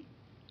I mean?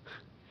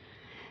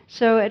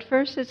 So at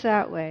first it's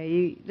that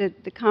way.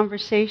 The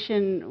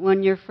conversation,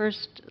 when you're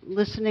first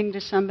listening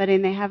to somebody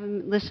and they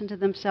haven't listened to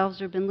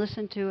themselves or been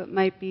listened to, it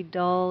might be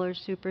dull or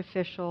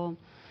superficial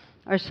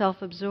or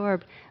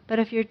self-absorbed. But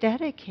if you're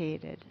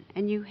dedicated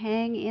and you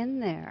hang in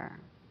there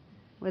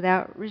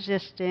without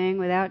resisting,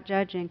 without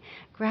judging,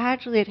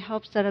 gradually it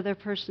helps that other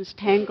person's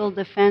tangled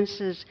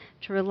defenses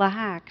to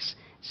relax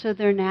so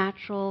their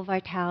natural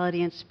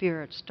vitality and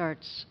spirit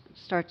starts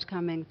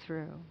coming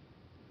through.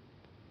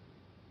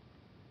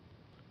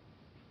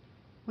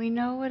 We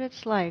know what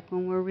it's like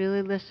when we're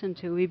really listened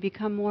to. We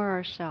become more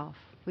ourselves.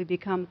 We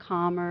become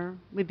calmer.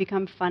 We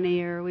become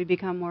funnier. We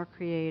become more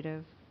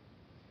creative.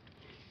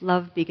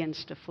 Love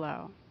begins to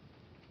flow.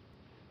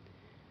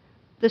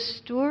 The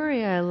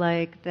story I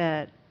like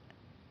that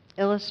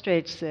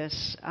illustrates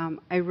this,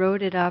 I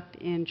wrote it up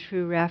in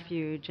True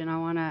Refuge, and I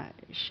want to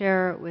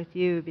share it with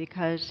you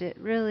because it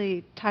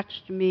really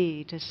touched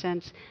me to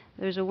sense.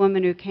 There's a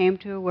woman who came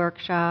to a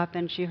workshop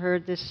and she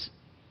heard this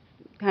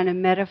kind of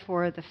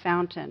metaphor of the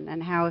fountain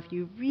and how if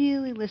you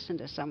really listen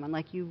to someone,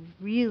 like you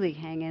really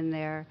hang in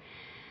there,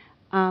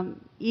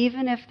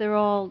 even if they're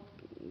all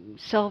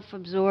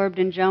self-absorbed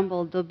and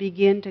jumbled, they'll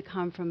begin to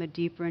come from a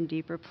deeper and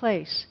deeper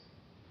place.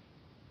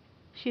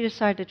 She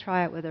decided to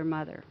try it with her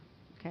mother.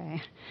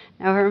 Okay.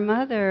 Now her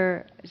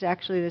mother is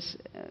actually this,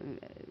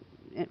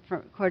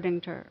 according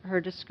to her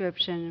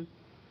description,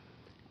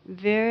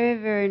 very,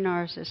 very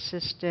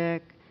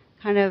narcissistic,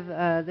 kind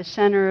of the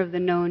center of the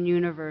known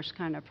universe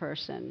kind of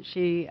person.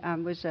 She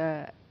was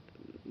a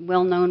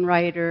well-known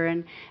writer,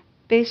 and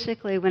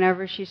basically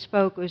whenever she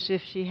spoke it was as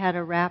if she had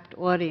a rapt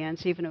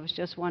audience, even if it was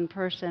just one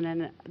person,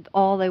 and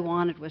all they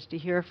wanted was to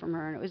hear from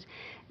her. And it was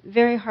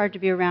very hard to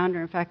be around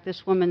her. In fact,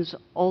 this woman's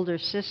older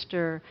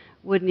sister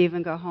wouldn't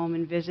even go home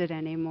and visit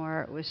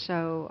anymore. It was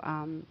so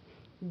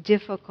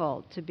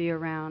difficult to be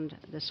around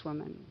this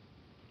woman.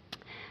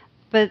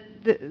 But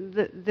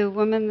the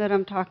woman that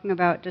I'm talking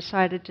about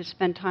decided to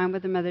spend time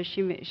with her mother.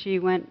 She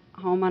went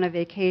home on a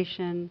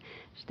vacation.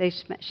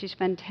 She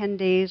spent 10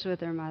 days with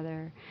her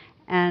mother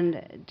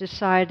and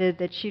decided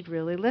that she'd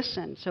really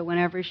listen. So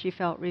whenever she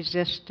felt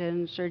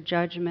resistance or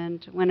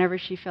judgment, whenever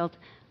she felt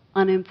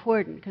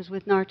unimportant, because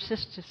with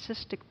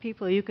narcissistic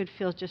people you could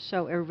feel just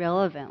so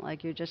irrelevant,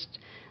 like you're just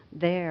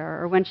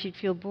there, or when she'd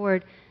feel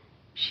bored,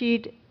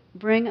 she'd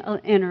bring an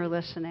inner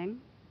listening,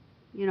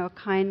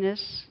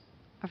 kindness,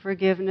 a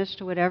forgiveness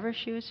to whatever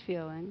she was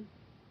feeling.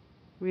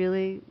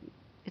 Really,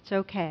 it's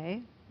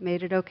okay.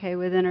 Made it okay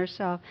within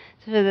herself,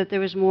 so that there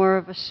was more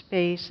of a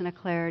space and a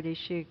clarity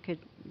she could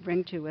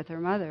bring to with her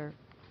mother.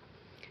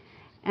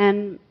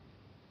 And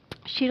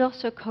she'd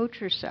also coach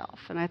herself,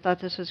 and I thought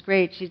this was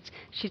great.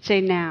 She'd say,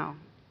 now,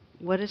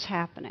 what is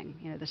happening?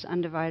 This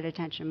undivided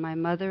attention. My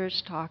mother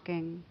is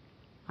talking.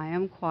 I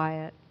am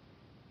quiet.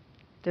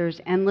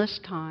 There's endless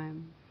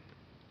time.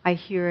 I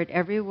hear it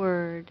every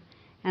word.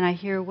 And I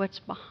hear what's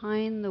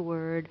behind the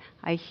word.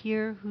 I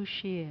hear who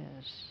she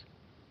is.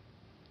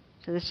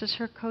 So this is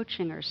her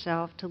coaching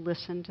herself to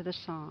listen to the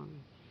song.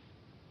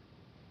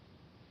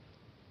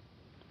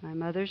 My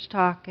mother's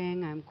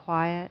talking. I'm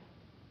quiet.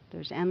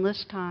 There's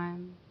endless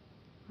time.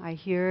 I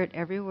hear it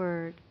every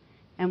word.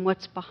 And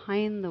what's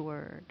behind the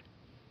word.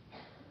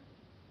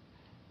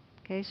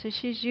 Okay, so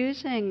she's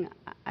using,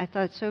 I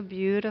thought so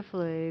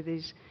beautifully,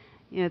 these,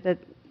 that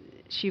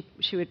she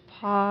would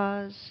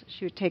pause,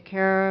 she would take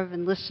care of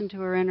and listen to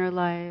her inner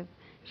life.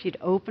 She'd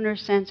open her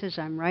senses,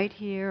 I'm right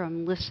here,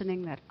 I'm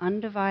listening, that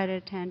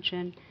undivided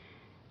attention.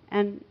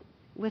 And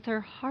with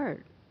her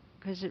heart,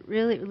 because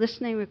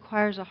listening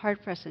requires a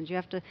heart presence. You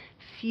have to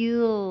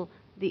feel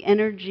the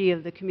energy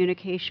of the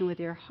communication with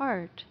your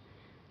heart.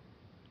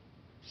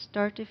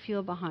 Start to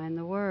feel behind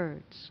the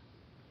words.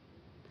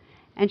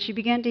 And she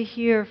began to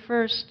hear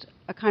first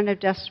a kind of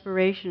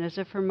desperation, as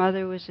if her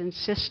mother was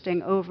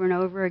insisting over and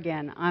over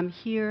again, I'm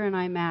here and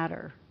I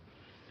matter.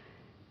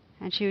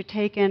 And she would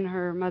take in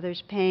her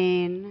mother's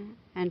pain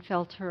and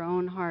felt her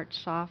own heart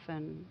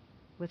soften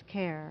with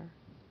care.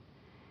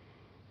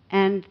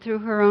 And through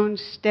her own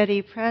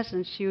steady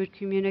presence, she would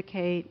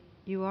communicate,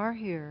 you are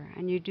here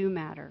and you do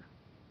matter.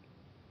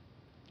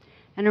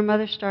 And her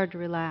mother started to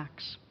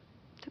relax.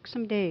 It took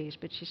some days,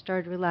 but she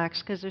started to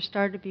relax because there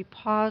started to be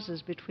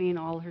pauses between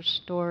all her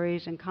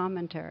stories and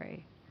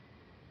commentary.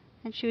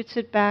 And she would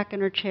sit back in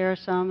her chair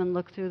some and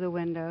look through the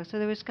window. So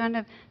there was kind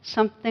of,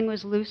 something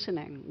was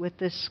loosening with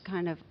this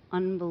kind of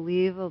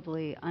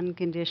unbelievably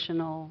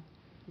unconditional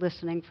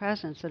listening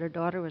presence that her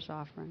daughter was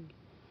offering.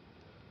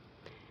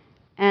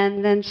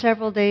 And then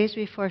several days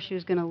before she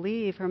was going to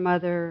leave, her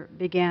mother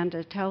began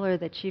to tell her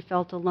that she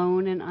felt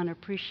alone and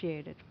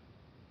unappreciated.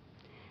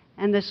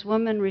 And this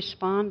woman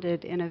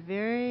responded in a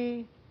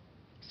very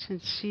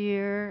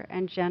sincere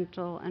and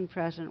gentle and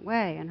present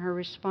way. And her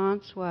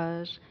response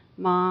was,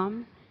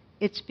 Mom,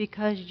 it's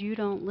because you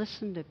don't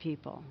listen to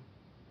people.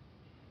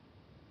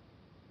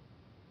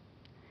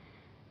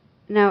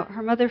 Now,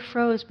 her mother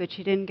froze, but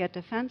she didn't get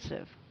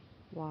defensive.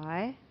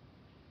 Why?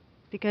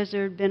 Because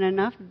there had been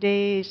enough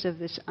days of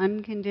this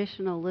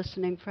unconditional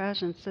listening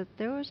presence that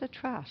there was a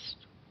trust.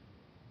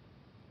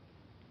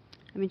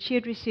 I mean, she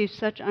had received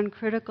such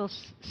uncritical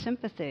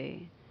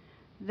sympathy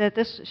that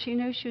she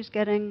knew she was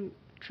getting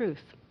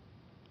truth.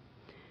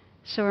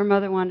 So her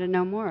mother wanted to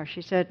know more.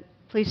 She said,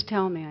 please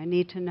tell me, I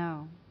need to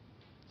know.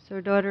 So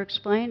her daughter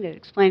explained it,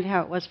 explained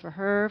how it was for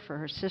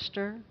her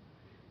sister,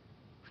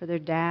 for their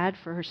dad,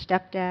 for her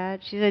stepdad.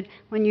 She said,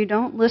 when you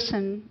don't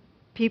listen,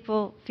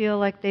 people feel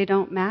like they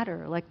don't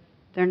matter, like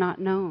they're not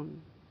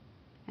known.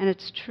 And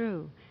it's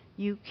true.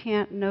 You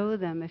can't know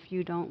them if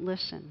you don't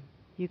listen.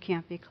 You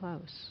can't be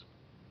close.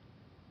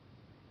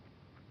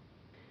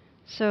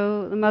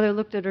 So the mother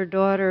looked at her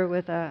daughter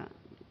with a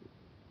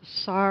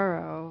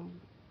sorrow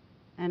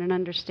and an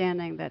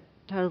understanding that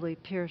totally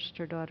pierced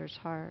her daughter's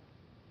heart.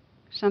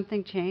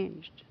 Something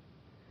changed.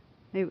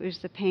 It was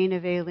the pain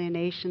of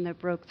alienation that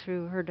broke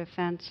through her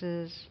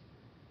defenses,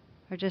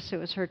 or just it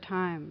was her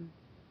time.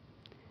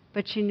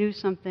 But she knew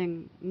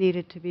something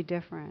needed to be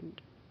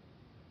different.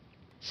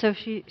 So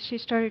she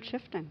started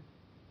shifting.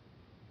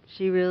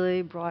 She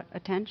really brought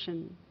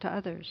attention to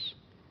others,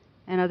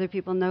 and other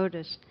people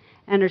noticed.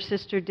 And her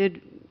sister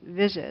did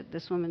visit,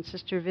 this woman's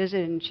sister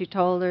visited, and she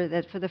told her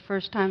that for the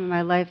first time in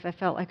my life I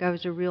felt like I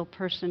was a real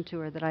person to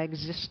her, that I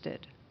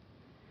existed.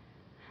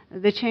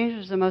 The change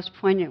was the most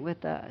poignant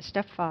with the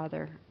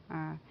stepfather.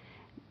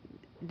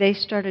 They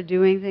started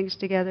doing things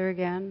together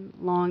again,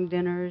 long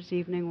dinners,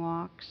 evening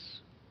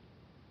walks.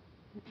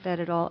 That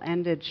had all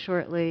ended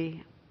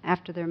shortly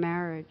after their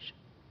marriage.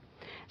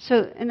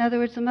 So, in other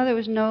words, the mother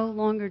was no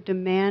longer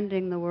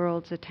demanding the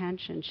world's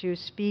attention. She was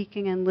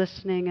speaking and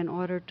listening in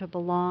order to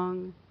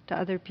belong to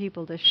other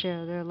people, to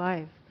share their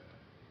life.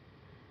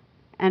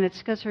 And it's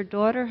because her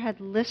daughter had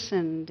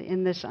listened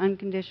in this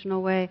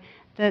unconditional way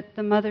that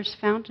the mother's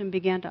fountain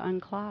began to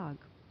unclog.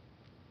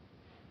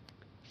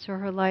 So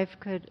her life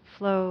could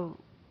flow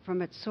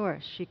from its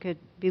source. She could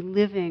be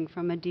living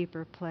from a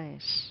deeper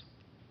place.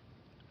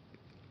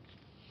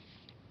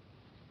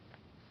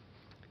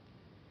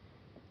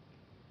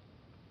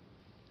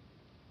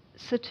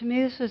 So to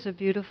me, this was a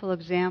beautiful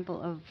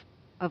example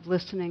of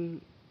listening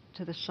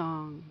to the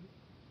song.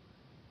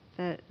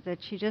 That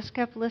she just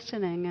kept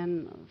listening,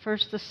 and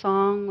first the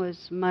song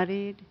was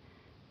muddied,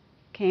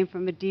 came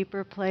from a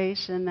deeper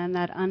place, and then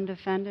that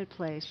undefended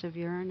place of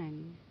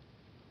yearning.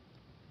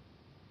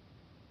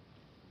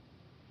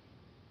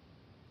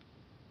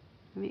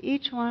 I mean,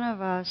 each one of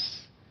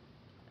us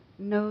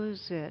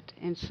knows it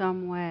in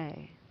some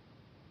way.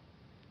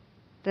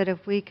 That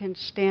if we can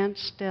stand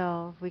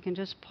still, if we can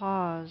just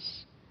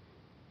pause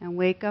and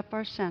wake up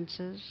our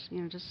senses,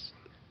 just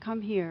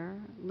come here,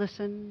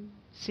 listen,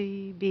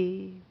 see,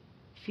 be,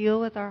 feel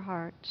with our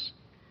hearts,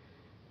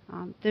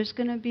 there's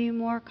going to be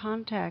more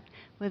contact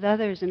with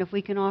others. And if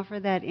we can offer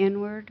that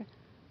inward,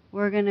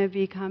 we're going to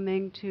be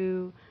coming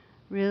to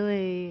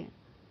really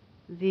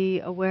the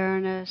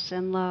awareness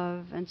and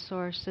love and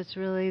source that's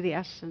really the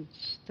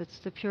essence, that's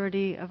the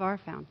purity of our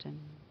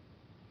fountain.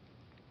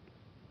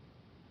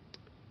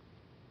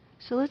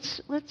 So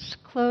let's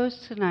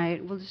close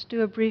tonight. We'll just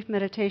do a brief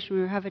meditation.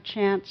 We'll have a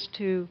chance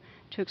to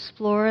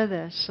explore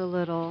this a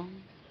little.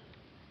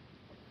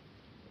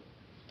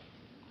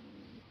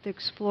 To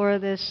explore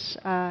this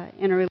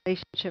in a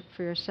relationship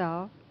for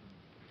yourself,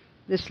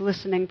 this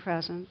listening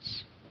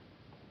presence.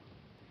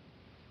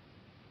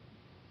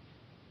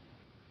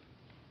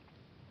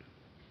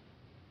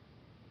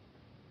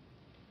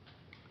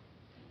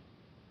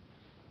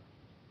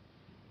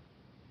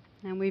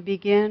 And we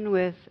begin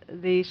with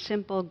the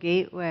simple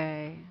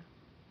gateway.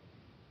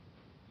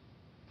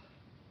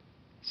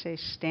 Say,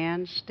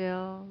 stand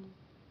still,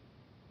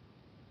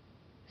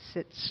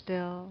 sit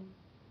still.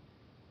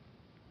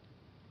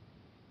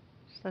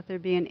 Just let there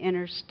be an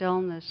inner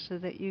stillness so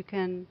that you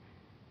can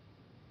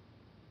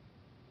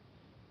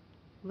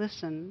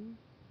listen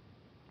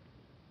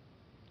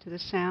to the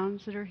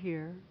sounds that are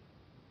here.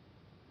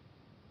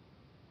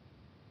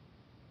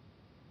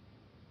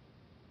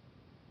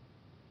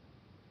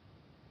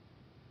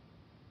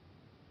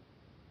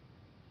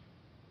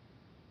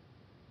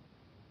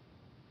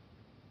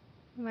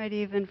 You might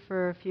even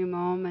for a few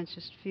moments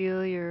just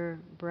feel your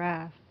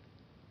breath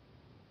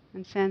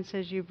and sense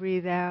as you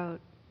breathe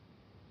out,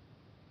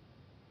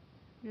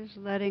 just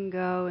letting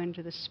go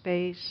into the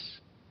space,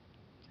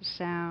 the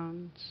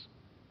sounds,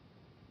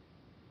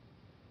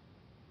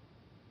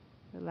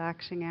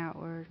 relaxing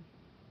outward.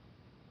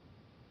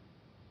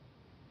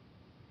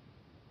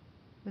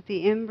 With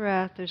the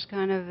in-breath, there's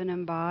kind of an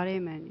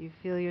embodiment. You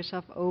feel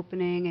yourself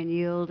opening and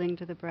yielding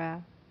to the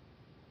breath.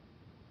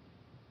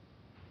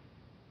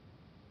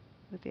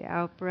 With the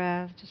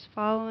out-breath, just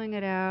following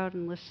it out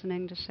and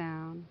listening to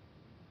sound.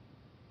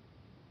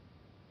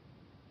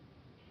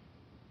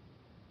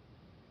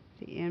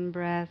 The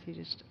in-breath, you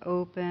just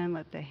open,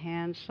 let the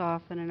hands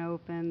soften and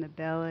open, the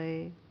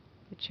belly,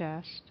 the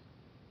chest.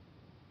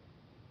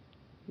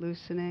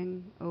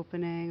 Loosening,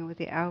 opening, and with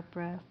the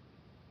out-breath,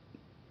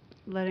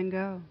 letting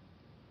go.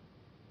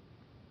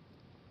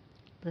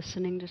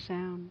 Listening to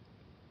sound.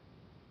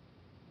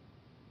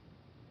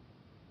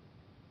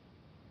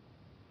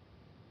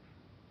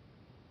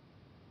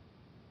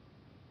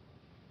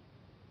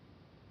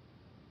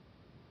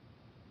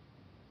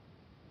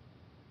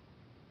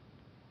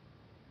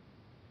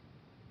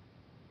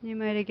 You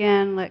might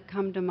again let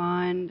come to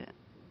mind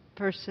a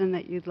person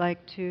that you'd like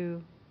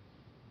to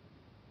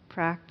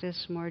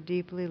practice more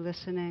deeply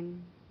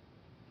listening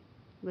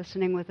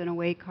with an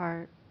awake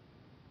heart.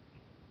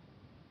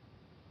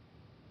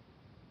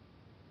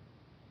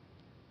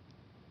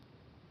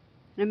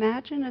 And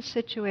imagine a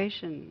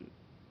situation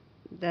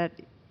that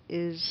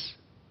is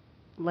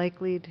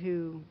likely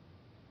to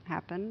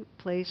happen,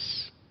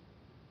 place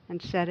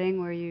and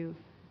setting where you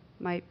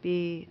might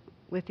be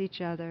with each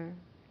other.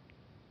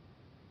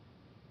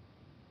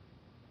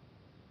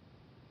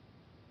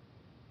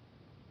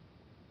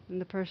 And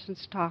the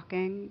person's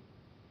talking,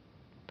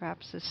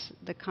 perhaps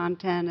the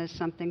content is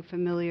something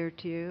familiar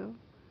to you,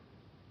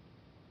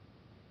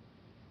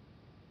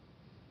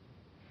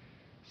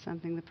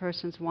 something the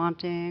person's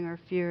wanting or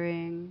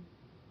fearing.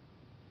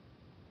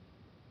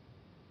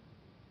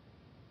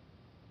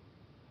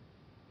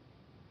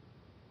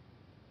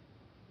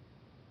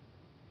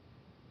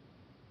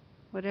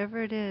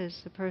 Whatever it is,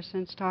 the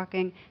person's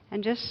talking,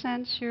 and just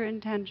sense your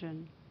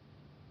intention.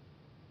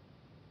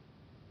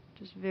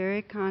 Just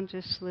very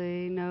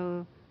consciously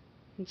know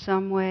in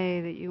some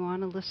way that you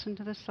want to listen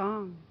to the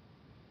song.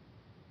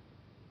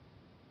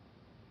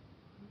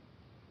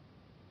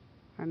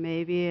 Or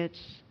maybe it's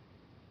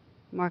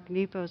Mark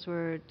Nepo's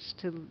words,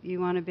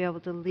 you want to be able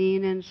to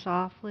lean in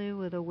softly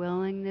with a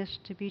willingness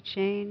to be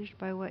changed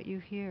by what you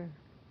hear.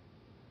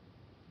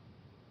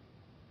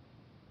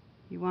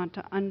 You want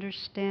to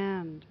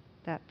understand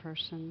that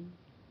person.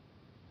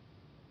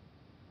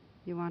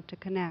 You want to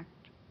connect.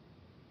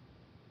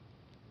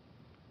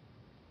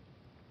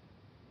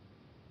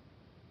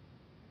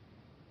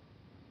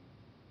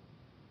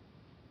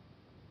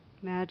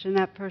 Imagine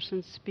that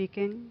person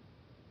speaking,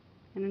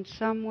 and in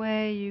some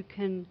way you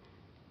can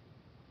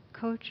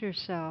coach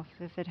yourself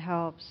if it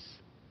helps.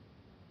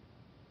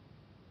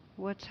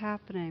 What's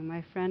happening?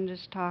 My friend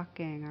is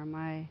talking, or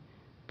my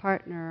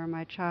partner or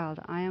my child,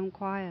 I am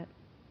quiet.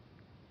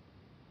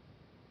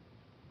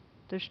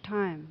 There's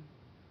time.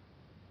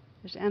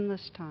 There's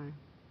endless time.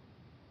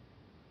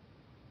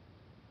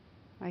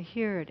 I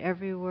hear it,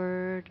 every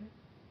word,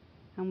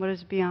 and what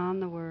is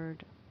beyond the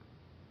word.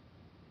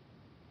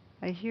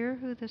 I hear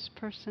who this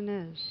person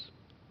is.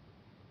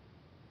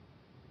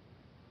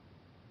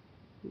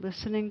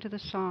 Listening to the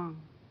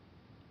song.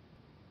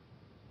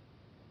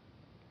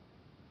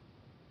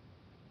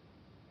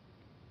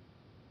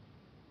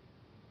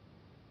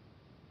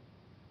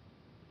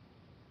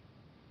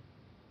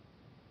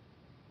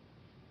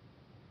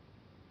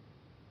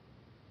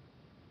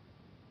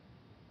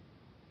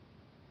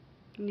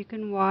 And you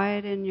can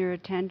widen your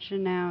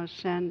attention now,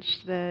 sense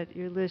that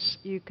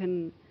you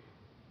can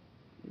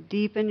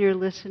deepen your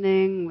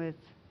listening with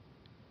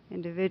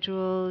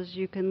individuals.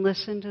 You can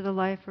listen to the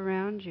life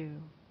around you.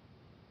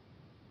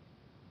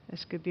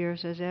 As Kabir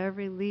says,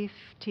 every leaf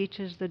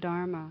teaches the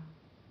Dharma.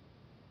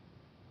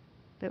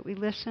 That we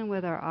listen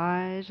with our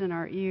eyes and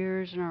our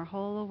ears and our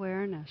whole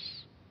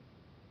awareness.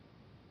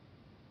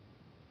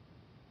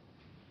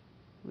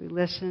 We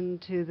listen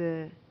to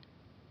the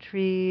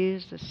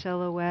trees, the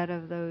silhouette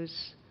of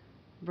those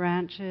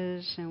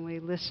branches, and we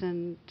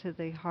listen to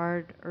the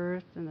hard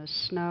earth and the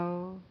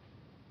snow.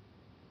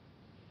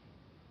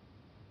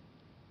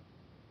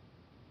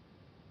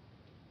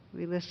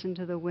 We listen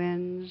to the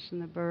winds and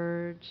the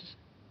birds.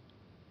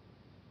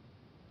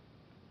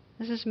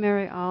 This is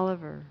Mary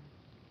Oliver.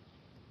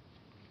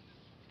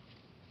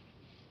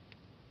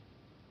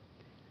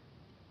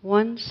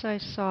 Once I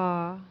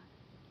saw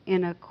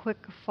in a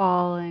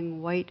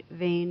quick-falling,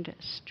 white-veined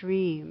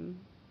stream,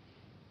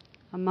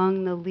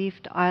 among the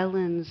leafed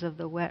islands of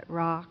the wet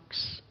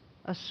rocks,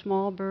 a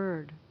small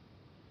bird,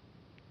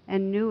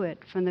 and knew it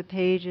from the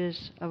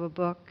pages of a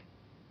book.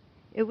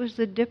 It was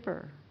the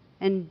dipper,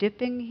 and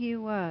dipping he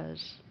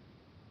was,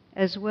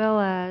 as well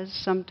as,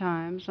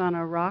 sometimes, on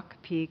a rock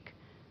peak,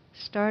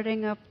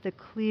 starting up the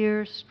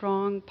clear,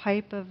 strong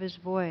pipe of his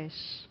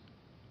voice.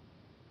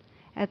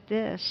 At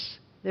this,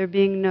 there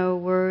being no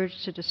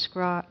words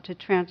to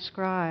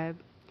transcribe,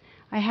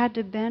 I had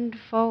to bend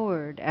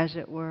forward, as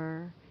it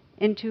were,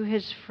 into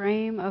his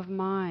frame of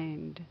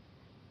mind,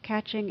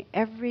 catching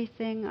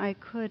everything I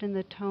could in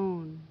the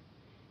tone,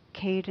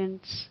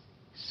 cadence,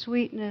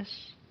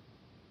 sweetness,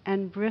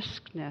 and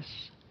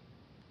briskness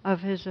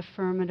of his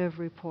affirmative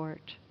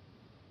report.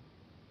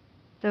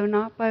 Though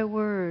not by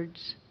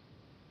words,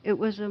 it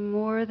was a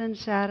more than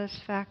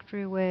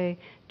satisfactory way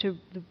to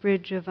the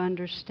bridge of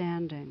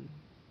understanding.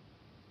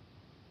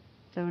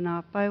 Though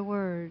not by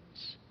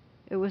words,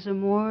 it was a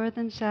more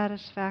than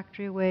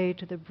satisfactory way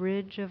to the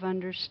bridge of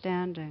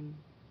understanding.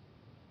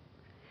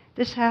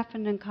 This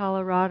happened in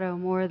Colorado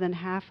more than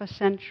half a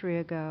century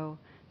ago,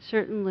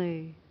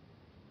 certainly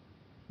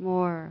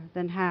more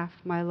than half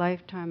my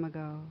lifetime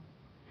ago.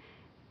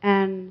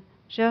 And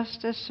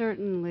just as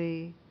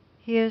certainly,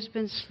 he has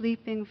been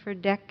sleeping for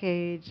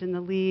decades in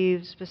the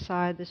leaves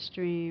beside the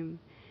stream,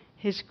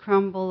 his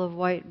crumble of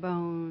white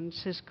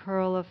bones, his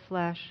curl of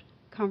flesh,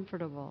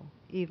 comfortable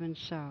even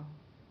so.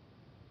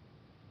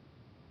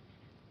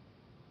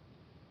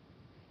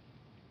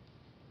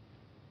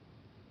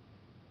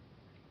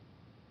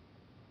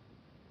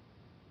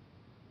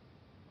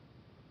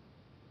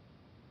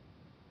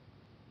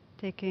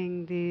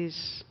 Taking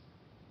these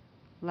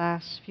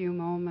last few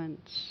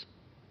moments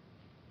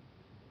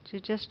to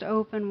just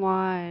open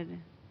wide,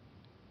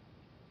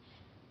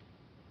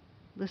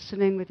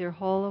 listening with your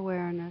whole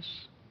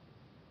awareness.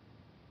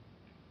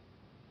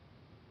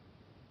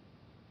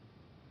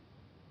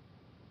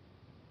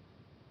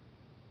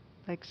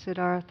 Like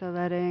Siddhartha,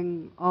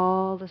 letting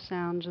all the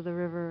sounds of the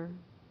river,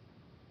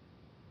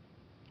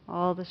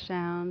 all the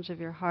sounds of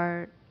your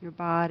heart, your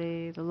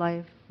body, the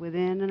life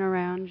within and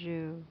around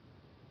you,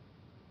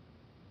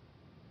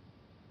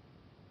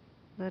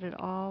 let it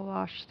all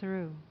wash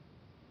through.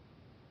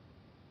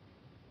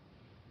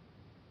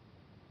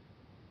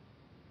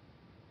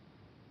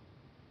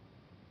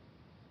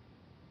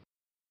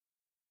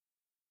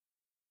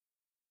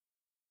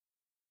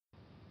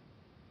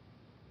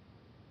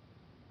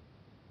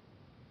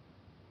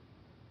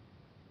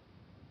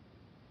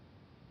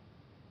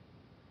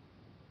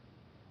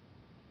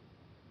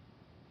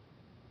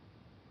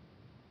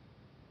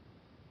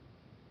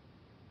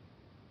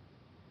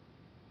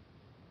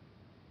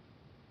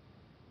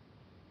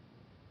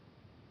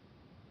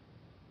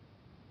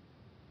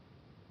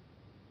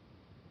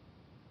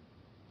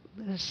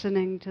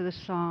 Listening to the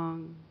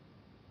song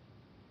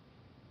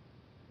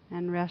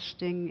and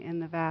resting in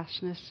the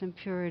vastness and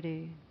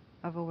purity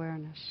of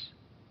awareness.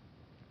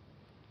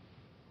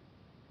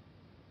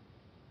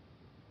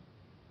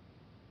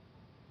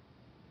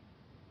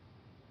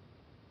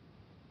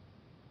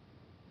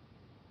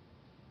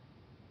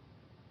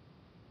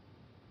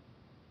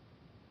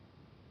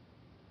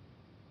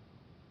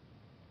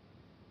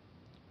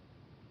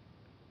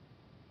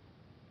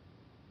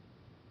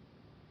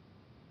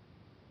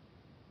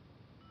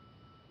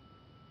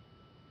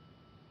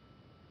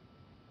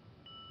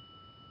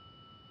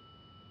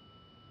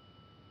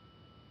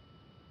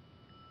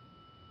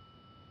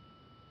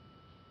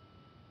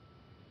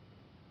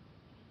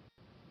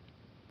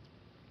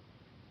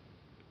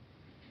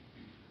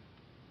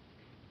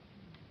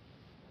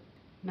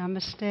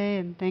 Namaste,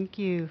 and thank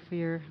you for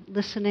your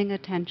listening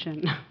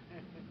attention.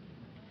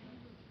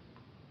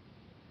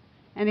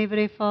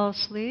 Anybody fall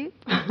asleep?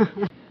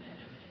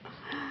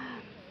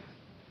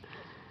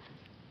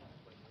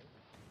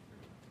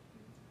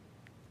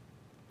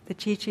 The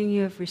teaching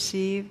you have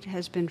received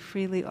has been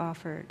freely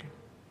offered.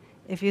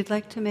 If you'd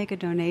like to make a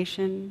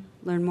donation,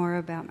 learn more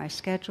about my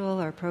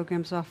schedule or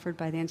programs offered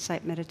by the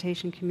Insight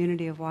Meditation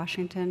Community of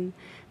Washington,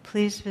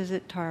 please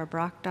visit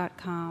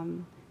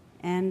tarabrock.com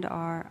and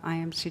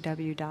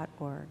imcw.org.